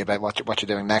heavily about what you're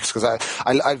doing next. Because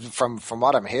I from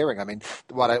what I'm hearing, I mean,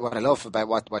 what I love about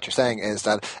what you're saying is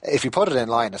that if you put it in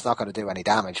line, it's not going to do any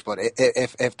damage. But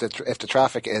if the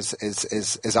traffic is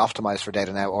optimized for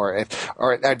Data Now or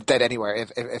Data Anywhere,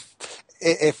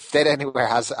 if Data Anywhere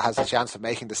has a chance of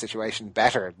making the situation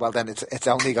better, well, then it's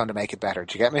only going to make it better.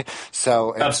 Do you get me?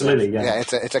 So absolutely, yeah.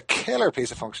 It's a killer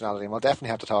piece of functionality, and we'll definitely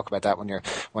have to talk about that when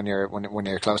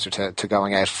you're closer to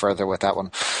going out further with that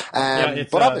one.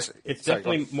 But obviously, it's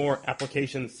definitely more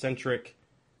application centric.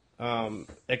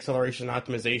 Acceleration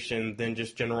optimization than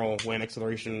just general WAN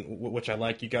acceleration, which I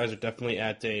like. You guys are definitely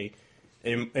at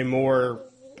a more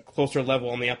closer level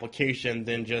on the application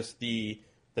than just the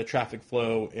traffic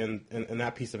flow and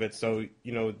that piece of it. So,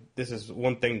 this is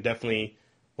one thing definitely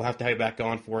we'll have to have you back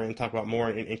on for and talk about more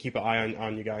and keep an eye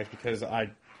on you guys, because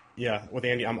with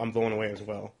Andy, I'm blown away as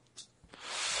well.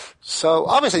 So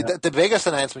obviously the biggest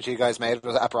announcement you guys made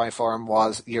at Brian Forum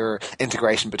was your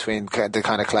integration between the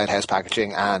kind of CloudHouse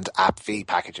packaging and AppV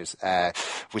packages.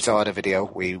 We saw the video,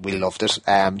 we loved it.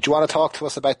 Do you want to talk to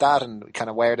us about that and kind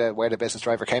of where the business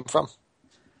driver came from?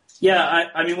 Yeah,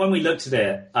 I mean, when we looked at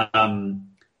it,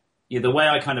 the way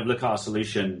I kind of look at our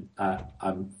solution,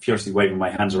 I'm furiously waving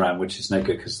my hands around, which is no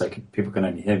good because people can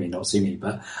only hear me, not see me.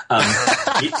 But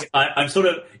I'm sort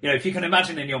of, if you can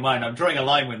imagine in your mind, I'm drawing a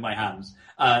line with my hands.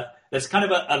 There's kind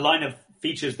of a line of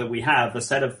features that we have, a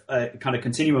set of kind of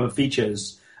continuum of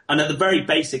features. And at the very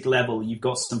basic level, you've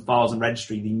got some files and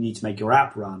registry that you need to make your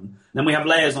app run. Then we have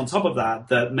layers on top of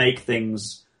that make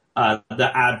things that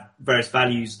add various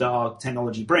values that our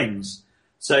technology brings.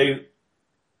 So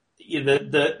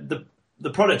the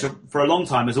product for a long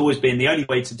time has always been the only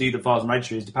way to do the files and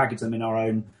registry is to package them in our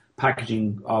own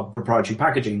packaging, our proprietary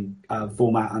packaging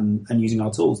format and using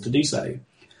our tools to do so.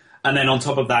 And then on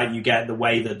top of that, you get the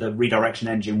way that the redirection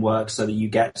engine works so that you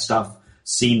get stuff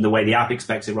seen the way the app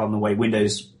expects it rather than the way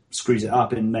Windows screws it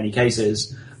up in many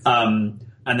cases. And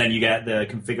then you get the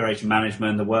configuration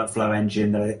management, the workflow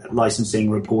engine, the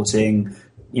licensing, reporting,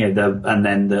 and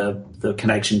then the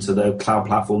connection to the cloud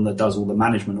platform that does all the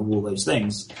management of all those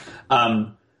things.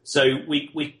 So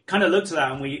we kind of looked at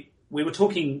that and we were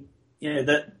talking,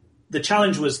 that the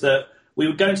challenge was that we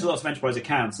would go into lots of enterprise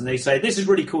accounts and they say, this is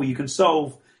really cool. You can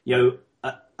solve,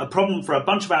 a problem for a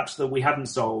bunch of apps that we hadn't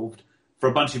solved for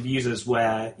a bunch of users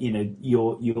where,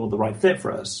 you're the right fit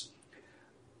for us.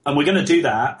 And we're going to do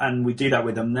that. And we do that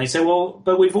with them. And they say, well,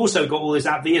 but we've also got all this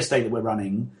AppV estate that we're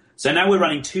running. So now we're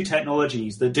running two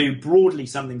technologies that do broadly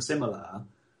something similar.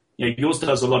 Yours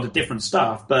does a lot of different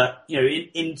stuff, but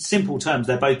in simple terms,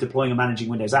 they're both deploying and managing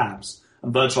Windows apps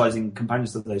and virtualizing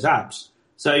components of those apps.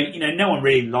 So, no one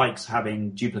really likes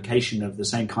having duplication of the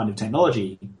same kind of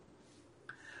technology.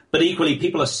 But equally,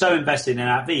 people are so invested in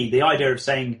AppV, the idea of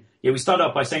saying, we start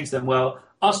off by saying to them, well,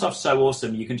 our stuff's so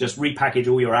awesome, you can just repackage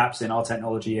all your apps in our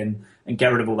technology and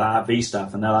get rid of all that AppV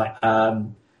stuff. And they're like,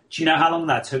 do you know how long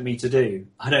that took me to do?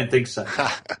 I don't think so.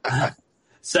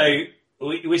 So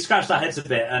we scratched our heads a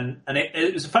bit, and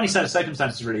it was a funny set of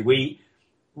circumstances, really.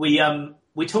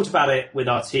 We talked about it with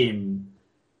our team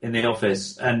in the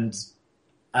office, and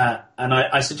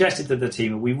I suggested to the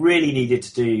team that we really needed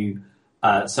to do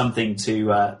something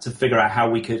to figure out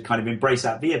how we could kind of embrace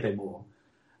AppV a bit more.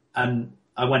 And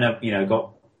I went up,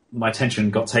 got my attention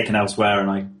got taken elsewhere, and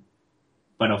I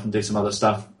went off and did some other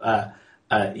stuff,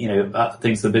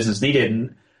 things the business needed.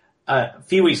 And a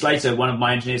few weeks later, one of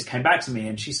my engineers came back to me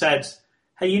and she said,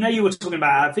 hey, you were talking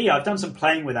about AppV. I've done some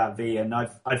playing with AppV, and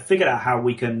I've figured out how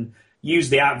we can use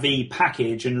the AppV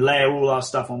package and layer all our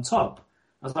stuff on top.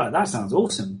 I was like, that sounds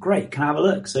awesome. Great. Can I have a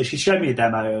look? So she showed me a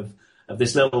demo of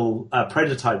this little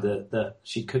prototype that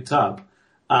she cooked up,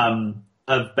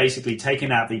 of basically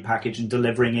taking an AppV package and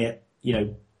delivering it,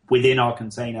 within our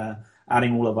container,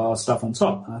 adding all of our stuff on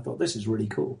top. And I thought, this is really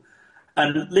cool.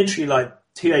 And literally like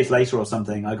 2 days later or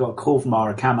something, I got a call from our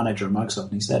account manager at Microsoft,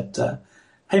 and he said,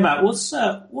 hey, Matt,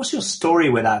 what's your story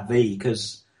with AppV?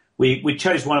 Because we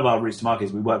chose one of our routes to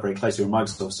market. We work very closely with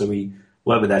Microsoft, so we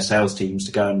work with their sales teams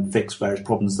to go and fix various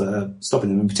problems that are stopping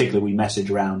them. In particular, we message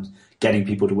around getting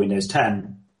people to Windows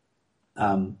 10.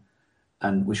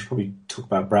 And we should probably talk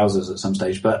about browsers at some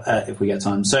stage, but if we get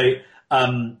time. So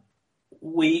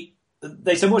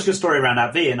they said, what's your story around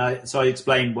AppV? And I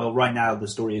explained, well, right now the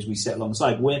story is we sit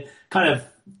alongside. We're kind of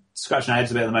scratching our heads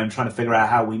a bit at the moment, trying to figure out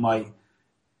how we might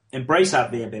embrace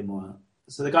AppV a bit more.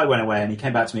 So the guy went away and he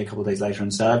came back to me a couple of days later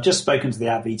and said, I've just spoken to the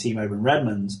AppV team over in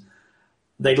Redmond.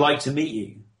 They'd like to meet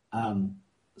you.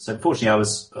 So fortunately,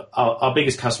 our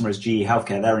biggest customer is GE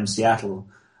Healthcare. They're in Seattle.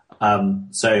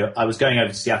 So I was going over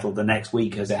to Seattle the next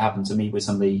week as it happened to meet with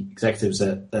some of the executives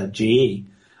at GE.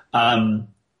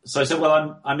 So I said,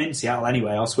 well, I'm in Seattle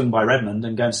anyway. I'll swing by Redmond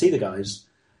and go and see the guys.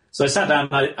 So I sat down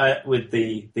with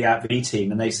the AppV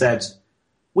team, and they said,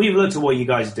 we've looked at what you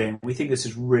guys are doing. We think this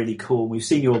is really cool. We've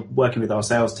seen you're working with our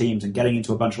sales teams and getting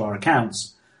into a bunch of our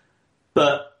accounts.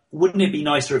 But wouldn't it be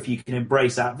nicer if you can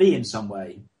embrace AppV in some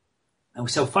way? And we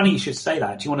said, funny you should say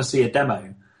that. Do you want to see a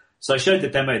demo? So I showed the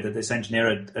demo that this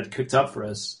engineer had cooked up for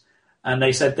us, and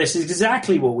they said, this is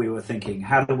exactly what we were thinking.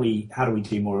 How do we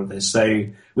do more of this? So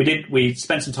we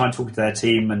spent some time talking to their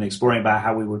team and exploring about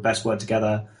how we would best work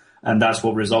together, and that's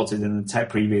what resulted in the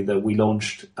tech preview that we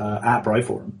launched at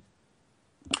Briforum.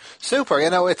 Super.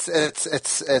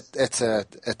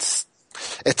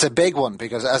 It's a big one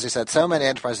because, as you said, so many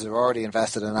enterprises are already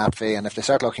invested in AppV, and if they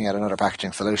start looking at another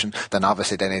packaging solution, then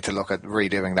obviously they need to look at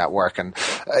redoing that work. And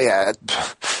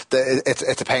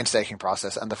it's a painstaking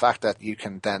process. And the fact that you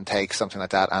can then take something like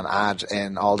that and add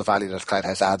in all the value that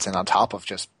CloudHouse adds in on top of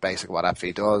just basic what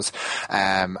AppV does,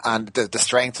 and the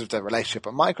strength of the relationship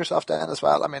with Microsoft then as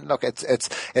well. I mean, look,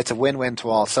 it's a win-win to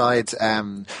all sides.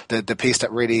 The piece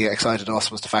that really excited us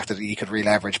was the fact that you could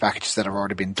re-leverage packages that have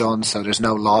already been done, so there's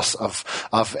no loss of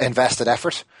invested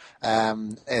effort.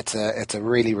 It's a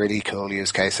really, really cool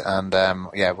use case, and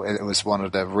it was one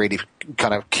of the really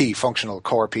kind of key functional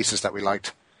core pieces that we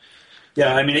liked.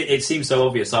 Yeah, I mean, it seems so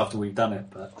obvious after we've done it,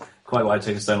 but quite why it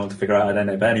took us so long to figure out, I don't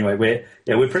know. But anyway,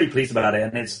 we're pretty pleased about it,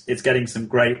 and it's getting some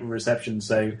great reception.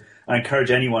 So I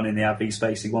encourage anyone in the AppV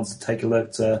space who wants to take a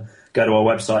look to go to our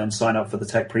website and sign up for the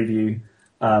tech preview,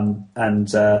 and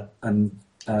the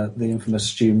infamous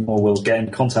Stu Moore will get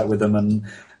in contact with them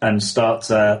and start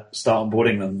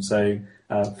onboarding them. So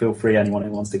feel free, anyone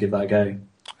who wants to give that a go.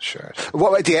 Sure.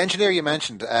 What the engineer you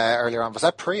mentioned earlier on, was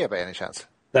that Priya by any chance?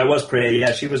 That was Priya.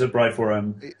 Yeah, she was at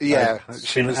Briforum. Yeah,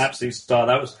 she was an absolute star.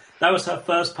 That was her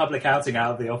first public outing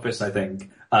out of the office, I think.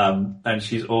 And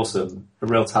she's awesome, a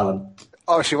real talent.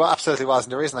 Oh, she absolutely was.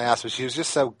 And the reason I asked was she was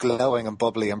just so glowing and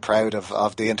bubbly and proud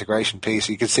of the integration piece.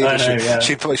 You could see that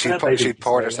she'd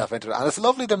poured herself into it. And it's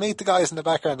lovely to meet the guys in the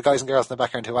background, the guys and girls in the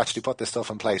background who actually put this stuff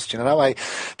in place. Do you know that way?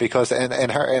 Because in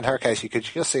her case, you could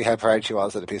just see how proud she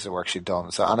was of the piece of work she'd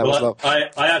done. So, and it was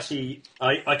lovely.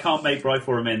 I can't make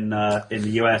Briforum in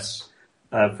the US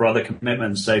for other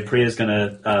commitments. So Priya's going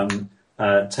to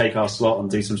take our slot and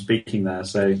do some speaking there.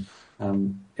 So.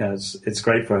 It's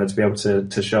great for her to be able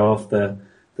to show off the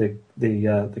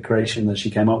creation that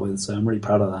she came up with. So I'm really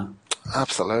proud of that.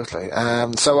 Absolutely.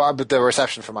 So the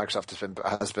reception from Microsoft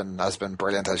has been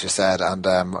brilliant, as you said, and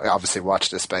obviously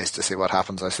watch this space to see what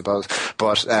happens, I suppose.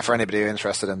 But for anybody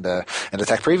interested in the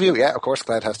tech preview, yeah, of course,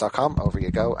 cloudhouse.com. Over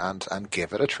you go and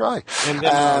give it a try. And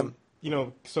then,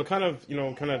 so kind of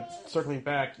circling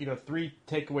back, 3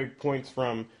 takeaway points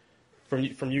from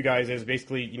you guys is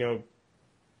basically,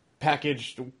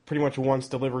 packaged pretty much once,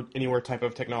 delivered anywhere type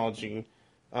of technology.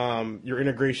 Your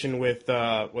integration with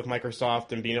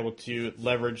Microsoft and being able to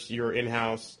leverage your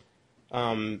in-house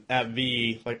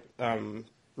AppV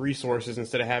resources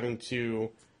instead of having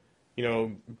to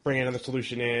bring another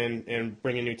solution in and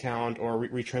bring in new talent or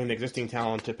retrain the existing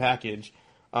talent to package.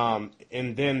 And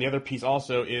then the other piece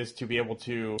also is to be able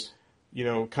to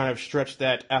kind of stretch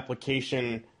that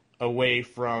application away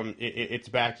from its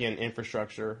back-end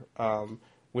infrastructure.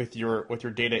 With your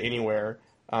data anywhere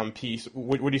piece.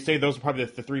 Would you say those are probably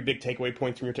the 3 big takeaway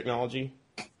points from your technology?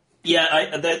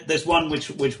 Yeah, there's one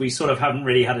which we sort of haven't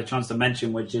really had a chance to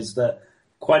mention, which is that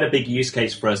quite a big use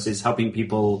case for us is helping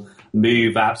people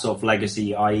move apps off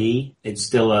legacy IE. It's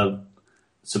still a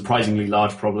surprisingly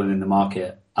large problem in the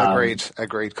market. Agreed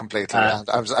completely.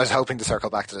 I was hoping to circle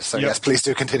back to this, so yes, please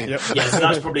do continue. Yep. Yeah, so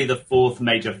that's probably the 4th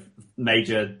major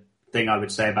thing I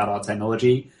would say about our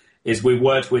technology. Is we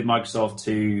worked with Microsoft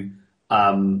to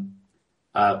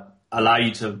allow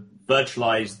you to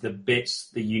virtualize the bits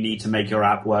that you need to make your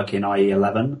app work in IE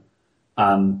 11,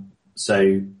 and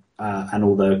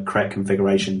all the correct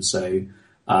configurations. So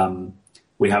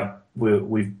we've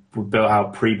built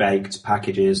out pre-baked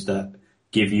packages that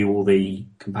give you all the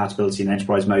compatibility and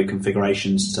enterprise mode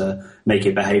configurations to make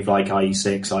it behave like IE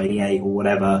 6, IE 8, or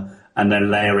whatever, and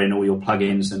then layer in all your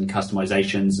plugins and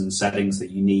customizations and settings that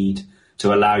you need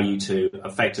to allow you to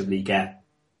effectively get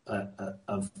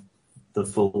the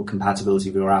full compatibility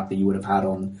of your app that you would have had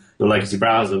on your legacy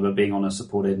browser, but being on a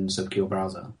supported and secure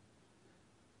browser.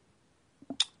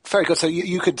 Very good. So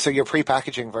you're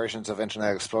pre-packaging versions of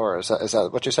Internet Explorer. Is that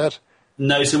what you said?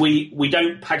 No, so we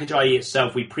don't package IE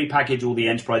itself. We pre-package all the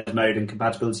enterprise mode and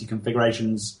compatibility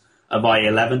configurations of IE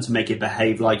 11 to make it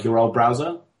behave like your old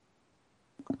browser.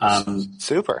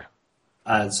 Super.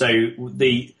 So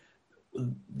we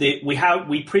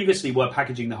previously were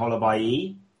packaging the whole of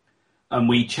IE, and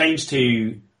we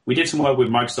did some work with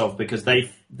Microsoft because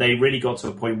they really got to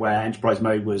a point where enterprise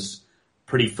mode was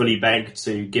pretty fully baked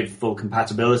to give full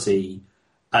compatibility.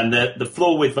 And the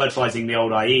flaw with virtualizing the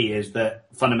old IE is that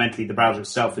fundamentally the browser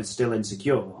itself is still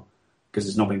insecure because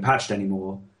it's not being patched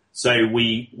anymore. So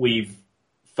we've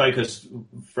focused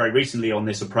very recently on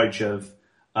this approach of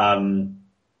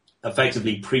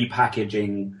effectively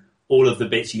pre-packaging all of the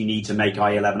bits you need to make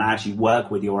IE11 actually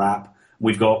work with your app.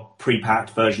 We've got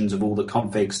pre-packed versions of all the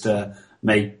configs to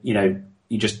make,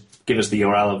 you just give us the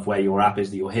URL of where your app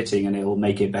is that you're hitting, and it'll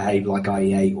make it behave like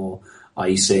IE8 or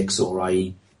IE6 or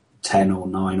IE10 or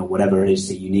 9 or whatever it is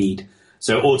that you need.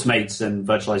 So it automates and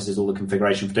virtualizes all the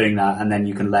configuration for doing that, and then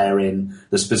you can layer in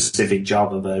the specific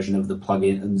Java version of the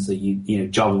plugins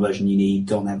that Java version you need,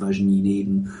 .NET version you need,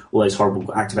 and all those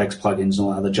horrible ActiveX plugins and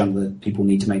all that other junk that people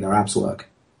need to make their apps work.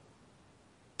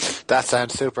 That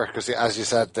sounds super, because as you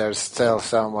said, there's still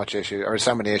so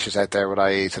many issues out there with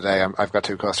IE today. I've got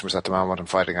 2 customers at the moment I'm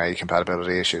fighting IE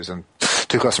compatibility issues, and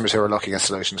 2 customers who are looking at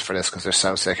solutions for this because they're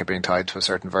so sick of being tied to a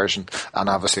certain version. And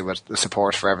obviously with the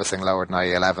support for everything lower than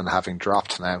IE11 having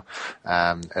dropped now,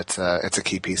 it's a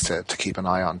key piece to keep an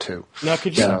eye on too. Now,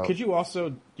 could you also,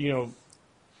 I don't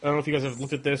know if you guys have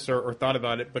looked at this or thought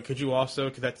about it, but could you also,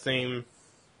 because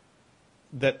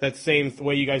that same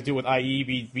way you guys do with IE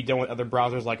be done with other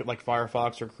browsers like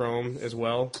Firefox or Chrome as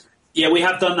well? Yeah, we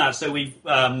have done that. So we've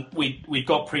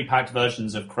got pre-packed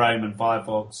versions of Chrome and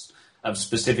Firefox of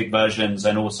specific versions,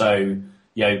 and also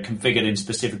configured in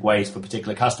specific ways for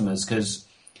particular customers, because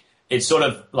it's sort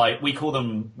of like we call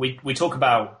them. We talk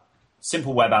about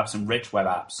simple web apps and rich web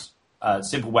apps.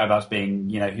 Simple web apps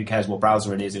being who cares what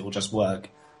browser it is, it will just work,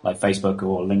 like Facebook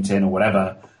or LinkedIn or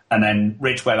whatever. And then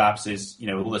rich web apps is,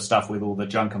 all the stuff with all the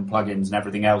junk and plugins and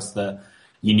everything else that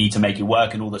you need to make it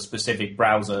work, and all the specific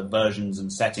browser versions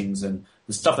and settings and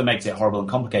the stuff that makes it horrible and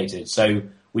complicated. So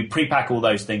we pre-pack all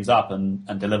those things up and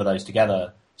deliver those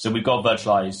together. So we've got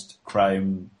virtualized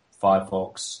Chrome,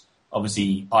 Firefox.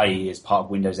 Obviously, IE is part of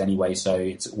Windows anyway, so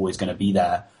it's always going to be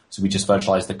there. So we just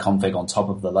virtualize the config on top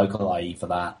of the local IE for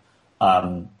that.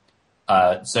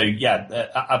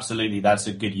 Absolutely, that's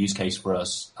a good use case for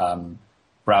us.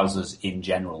 Browsers in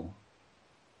general.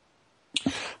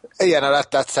 Yeah, no,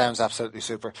 that sounds absolutely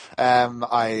super.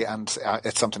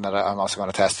 It's something that I'm also going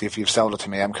to test. If you've sold it to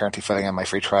me, I'm currently filling in my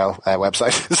free trial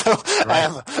website, so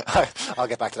right. I'll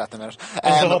get back to that in a minute.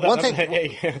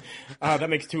 That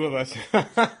makes 2 of us.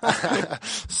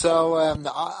 So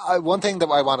one thing that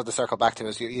I wanted to circle back to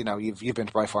is you've been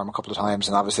to Brightform a couple of times,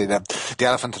 and obviously the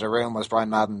elephant in the room was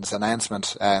Brian Madden's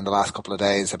announcement in the last couple of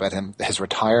days about his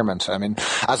retirement. I mean,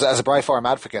 as a Brightform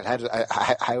advocate,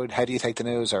 how do you take the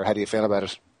news, or how do you feel about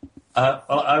it? Well,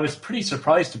 I was pretty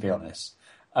surprised, to be honest.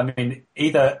 I mean,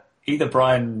 either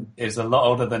Brian is a lot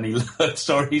older than he looks,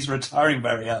 or he's retiring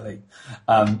very early.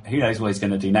 Who knows what he's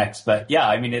going to do next? But yeah,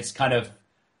 I mean, it's kind of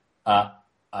I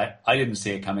didn't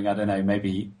see it coming. I don't know.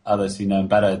 Maybe others who know him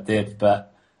better did.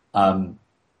 But for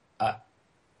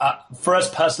us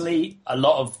personally, a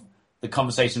lot of the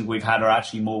conversations we've had are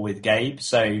actually more with Gabe.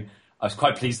 So I was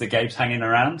quite pleased that Gabe's hanging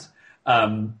around,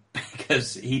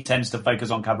 because he tends to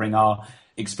focus on covering our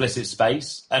explicit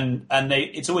space, and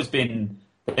they've always been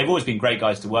great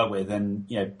guys to work with, and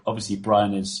obviously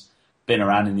Brian has been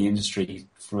around in the industry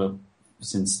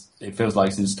since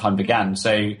time began.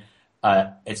 So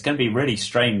it's going to be really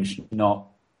strange not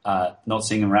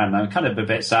seeing him around. And I'm kind of a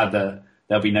bit sad that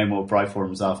there'll be no more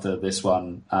Brightforums after this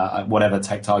one. Whatever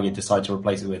TechTarget decide to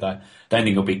replace it with, I don't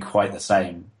think it'll be quite the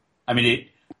same. I mean,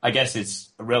 I guess it's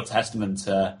a real testament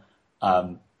to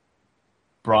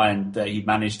Brian that he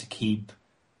managed to keep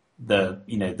the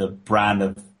brand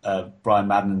of Brian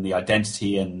Madden and the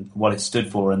identity and what it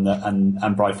stood for, and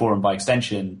Brightforum by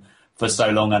extension, for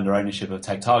so long under ownership of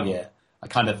TechTarget. I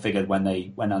kind of figured when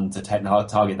they went under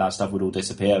TechTarget that stuff would all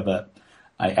disappear, but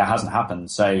it hasn't happened.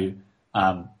 So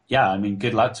I mean,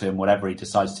 good luck to him, whatever he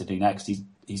decides to do next.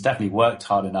 He's definitely worked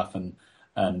hard enough and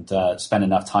spent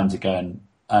enough time to go and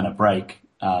earn a break.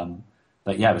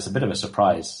 But yeah, it was a bit of a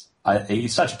surprise.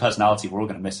 He's such a personality. We're all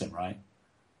going to miss him, right?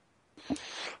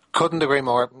 Couldn't agree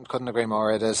more.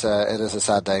 It is a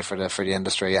sad day for the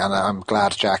industry, and I'm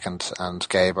glad Jack and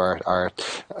Gabe are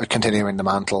continuing the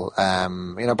mantle.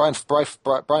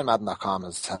 BrianMadden.com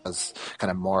has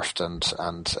kind of morphed and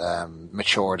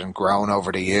matured and grown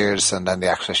over the years, and then the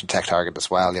acquisition TechTarget as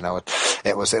well.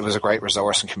 It was a great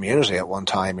resource and community at one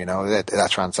time. That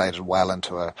translated well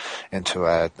into a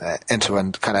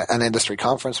kind of an industry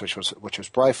conference, which was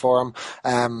Brightforum.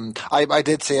 I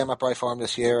did see him at Brightforum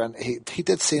this year, and he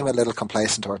did seem a little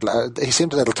complacent, or he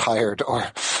seemed a little tired, or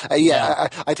I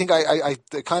think I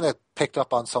kind of picked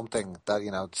up on something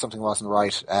that something wasn't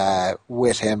right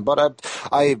with him. But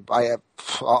I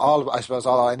suppose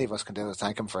all any of us can do is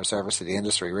thank him for his service to the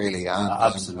industry, really, and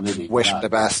absolutely wish him the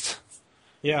best.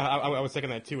 Yeah, I was thinking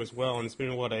that too as well, and it's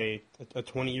been a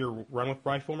 20-year run with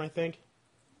Brightform, I think,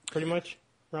 pretty much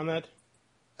around that.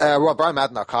 Well,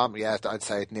 BrianMadden.com, yeah, I'd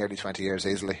say nearly 20 years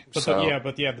easily. But So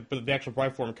the actual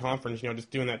Brightform conference, just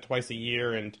doing that twice a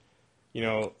year, and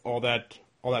all that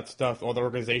stuff, all the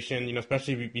organization,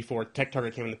 especially before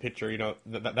TechTarget came in the picture,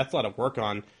 that's a lot of work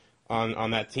on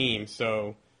that team.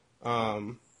 So,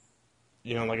 like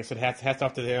I said, hats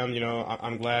off to them.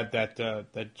 I'm glad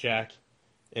that Jack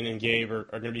and Gabe are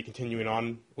going to be continuing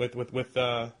on with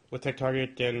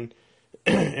TechTarget and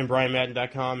and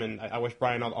BrianMadden.com, and I wish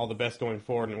Brian all the best going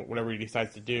forward and whatever he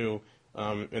decides to do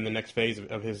in the next phase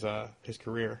of his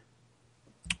career.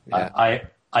 Yeah.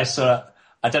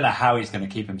 I don't know how he's going to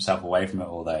keep himself away from it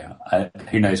all, though.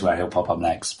 Who knows where he'll pop up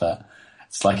next? But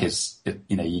it's like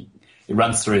it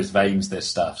runs through his veins, this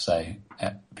stuff. So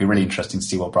it'd be really interesting to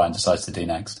see what Brian decides to do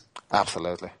next.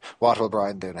 Absolutely. What will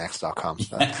Brian do next.com.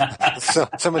 So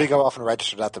somebody go off and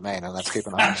register that domain, and let's keep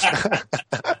an eye on it.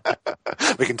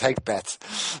 We can take bets.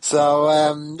 So,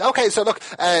 okay. So look,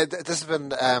 this has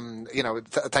been,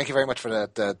 thank you very much for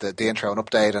the intro and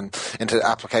update and into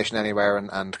Application Anywhere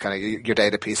and kind of your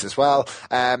data piece as well.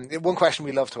 One question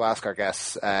we love to ask our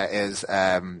guests is,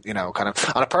 kind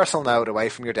of on a personal note, away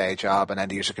from your day job and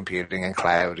end user computing and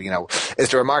cloud, is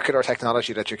there a market or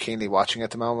technology that you're keenly watching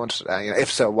at the moment?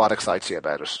 If so, what excites you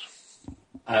about it?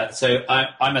 So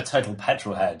I'm a total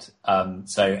petrol head.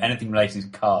 So anything relating to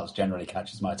cars generally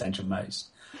catches my attention most.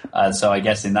 So I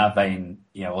guess in that vein,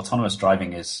 autonomous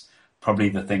driving is probably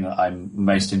the thing that I'm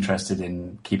most interested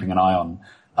in keeping an eye on.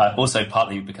 Also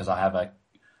partly because I have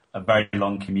a very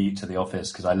long commute to the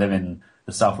office because I live in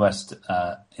the southwest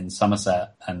in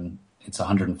Somerset, and it's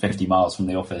 150 miles from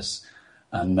the office.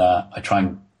 And I try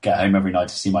and get home every night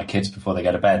to see my kids before they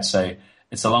go to bed. So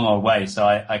it's a long old way. So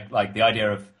I like the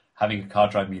idea of having a car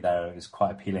drive me there is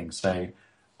quite appealing. So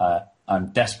I'm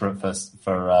desperate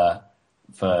for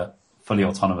fully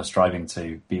autonomous driving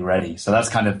to be ready. So that's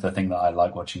kind of the thing that I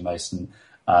like watching most. And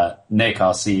Nick,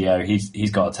 our CEO,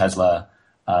 he's got a Tesla,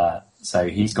 so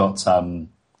he's got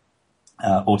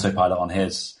autopilot on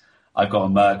his. I've got a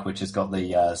Merc, which has got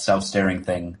the self-steering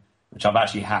thing, which I've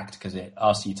actually hacked because it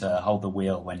asks you to hold the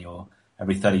wheel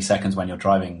every 30 seconds when you're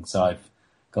driving. So I've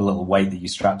got a little weight that you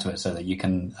strap to it so that you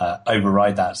can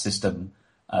override that system.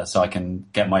 So I can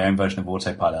get my own version of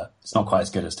autopilot. It's not quite as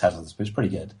good as Tesla's, but it's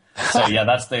pretty good. So yeah,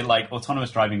 that's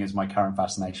autonomous driving is my current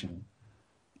fascination.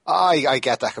 I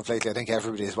get that completely. I think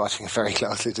everybody is watching it very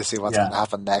closely to see what's going to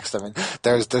happen next. I mean,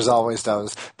 there's always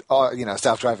those,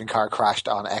 self-driving car crashed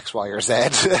on X, Y, or Z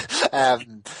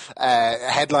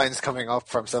headlines coming up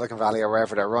from Silicon Valley or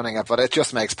wherever they're running it. But it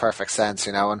just makes perfect sense,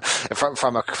 And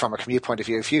from a commute point of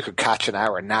view, if you could catch an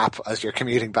hour nap as you're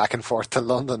commuting back and forth to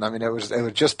London, I mean, it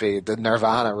would just be the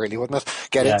nirvana, really, wouldn't it?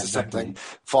 Get into something,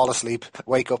 fall asleep,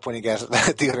 wake up when you get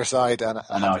the other side, and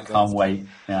I know I can't wait.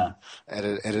 Yeah,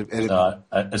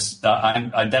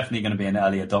 I'm definitely going to be an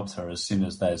early adopter as soon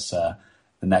as there's the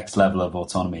next level of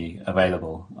autonomy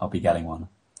available. I'll be getting one.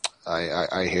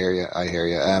 I hear you. I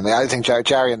think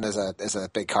Jarian is a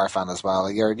big car fan as well.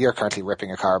 You're currently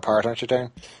ripping a car apart, aren't you,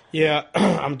 Darren? Yeah,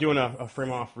 I'm doing a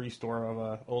frame off restore of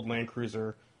an old Land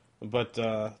Cruiser, but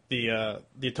the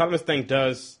autonomous thing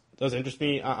does interest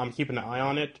me. I'm keeping an eye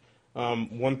on it.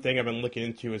 One thing I've been looking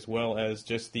into as well as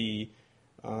just the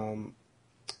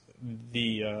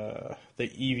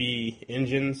EV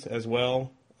engines as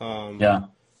well.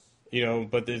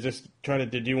 But they're just trying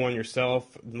to do one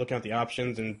yourself, looking at the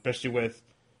options, and especially with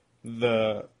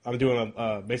I'm doing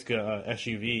basically a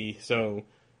SUV, so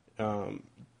the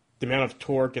amount of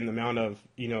torque and the amount of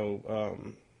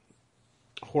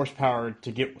horsepower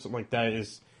to get something like that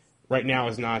is right now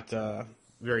is not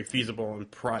very feasible in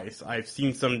price. I've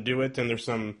seen some do it, and there's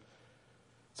some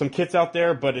kits out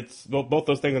there, but it's both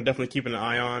those things I'm definitely keeping an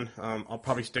eye on. I'll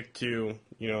probably stick to,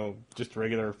 just a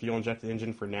regular fuel-injected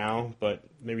engine for now, but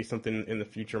maybe something in the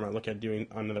future I might look at doing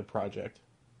another project.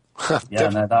 Yeah,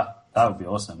 no, that would be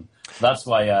awesome. That's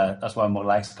why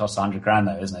Model X costs $100,000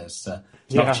 though, isn't it? It's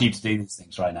not cheap to do these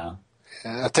things right now.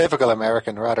 A typical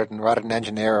American, rather than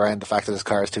engineer around the fact that his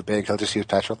car is too big, he'll just use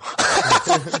petrol.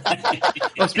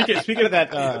 Well, speaking of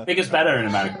that, big is better in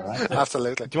America, right?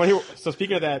 Absolutely. Do you want to hear? So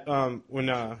speaking of that,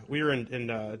 when we were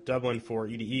in Dublin for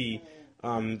EDE,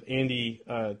 Andy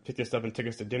picked us up and took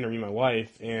us to dinner, me and my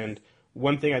wife. And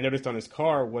one thing I noticed on his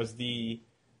car was when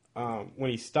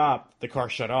he stopped, the car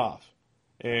shut off.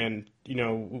 And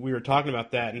we were talking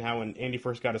about that and how when Andy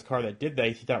first got his car that did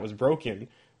that, he thought it was broken.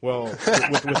 Well,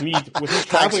 with me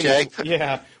traveling,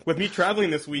 with me traveling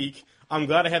this week, I'm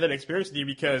glad I had that experience with you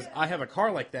because I have a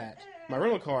car like that. My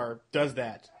rental car does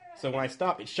that. So when I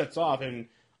stop, it shuts off. And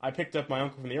I picked up my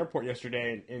uncle from the airport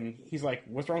yesterday, and he's like,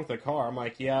 "What's wrong with the car?" I'm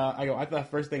like, "Yeah." I thought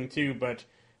first thing too, but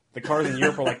the cars in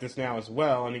Europe are like this now as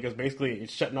well. And he goes, basically,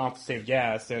 it's shutting off to save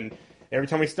gas. And every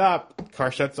time we stop,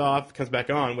 car shuts off, comes back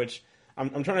on, which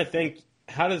I'm trying to think,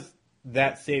 how does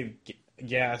that save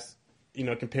gas,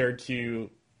 compared to,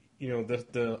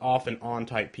 the off and on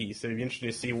type piece? So it'd be interesting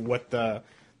to see what the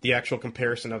actual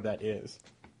comparison of that is.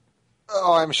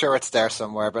 Oh, I'm sure it's there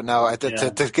somewhere, but no.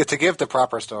 To give the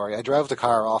proper story, I drove the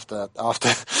car off the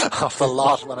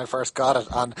lot when I first got it,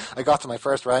 and I got to my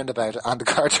first roundabout, and the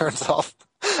car turns off.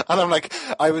 And I'm like,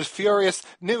 I was furious.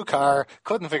 New car,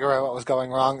 couldn't figure out what was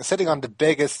going wrong. Sitting on the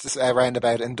biggest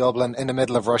roundabout in Dublin in the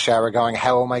middle of rush hour, going,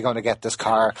 "How am I going to get this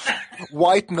car?"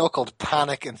 White knuckled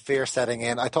panic and fear setting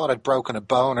in. I thought I'd broken a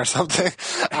bone or something.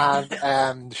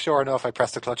 And sure enough, I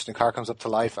pressed the clutch and the car comes up to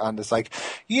life, and it's like,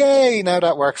 yay! Now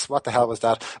that works. What the hell was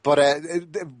that? But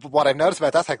what I've noticed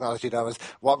about that technology, though, is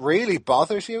what really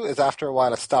bothers you is after a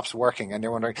while it stops working, and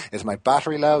you're wondering, is my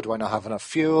battery low? Do I not have enough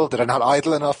fuel? Did I not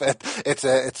idle enough?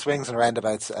 It swings and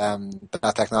roundabouts,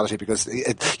 that technology, because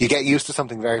you get used to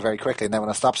something very, very quickly, and then when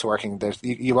it stops working,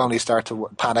 you only start to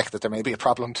panic that there may be a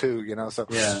problem too. So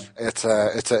yeah. It's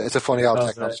a funny old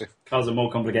technology. Cars are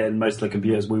more complicated than most of the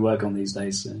computers we work on these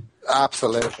days. So.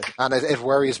 Absolutely, and it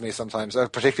worries me sometimes,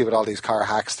 particularly with all these car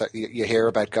hacks that you hear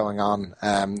about going on.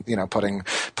 Putting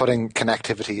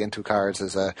connectivity into cars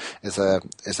is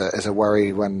a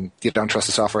worry when you don't trust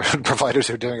the software providers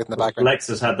who are doing it in the background.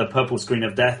 Lexus had the purple screen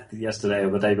of death yesterday or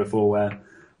the day before, where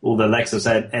all the Lexus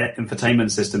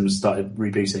infotainment systems started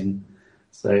rebooting.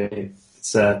 So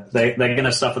they're going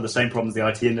to suffer the same problems the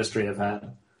IT industry have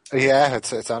had. Yeah,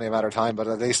 it's only a matter of time, but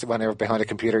at least when you're behind a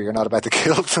computer, you're not about to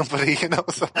kill somebody,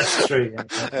 So that's true. Yeah.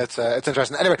 It's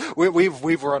interesting. Anyway,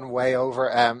 we've run way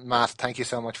over. Matt, thank you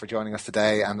so much for joining us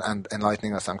today and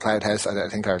enlightening us on Cloudhouse. I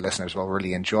think our listeners will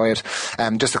really enjoy it.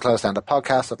 Just to close down the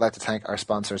podcast, I'd like to thank our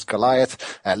sponsors,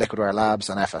 Goliath, Liquidware Labs,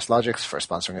 and FS Logics for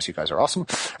sponsoring us. You guys are awesome.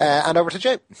 And over to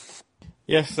Jay.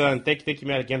 Yes, thank you,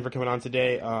 Matt, again for coming on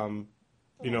today.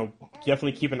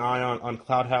 Definitely keep an eye on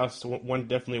Cloudhouse. One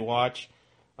definitely watch.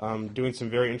 Doing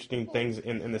some very interesting things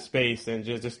in the space, and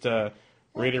just to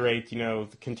reiterate, the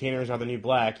containers are the new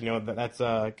black. That's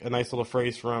a nice little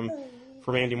phrase from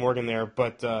Andy Morgan there.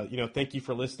 But thank you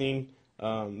for listening,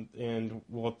 and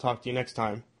we'll talk to you next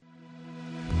time.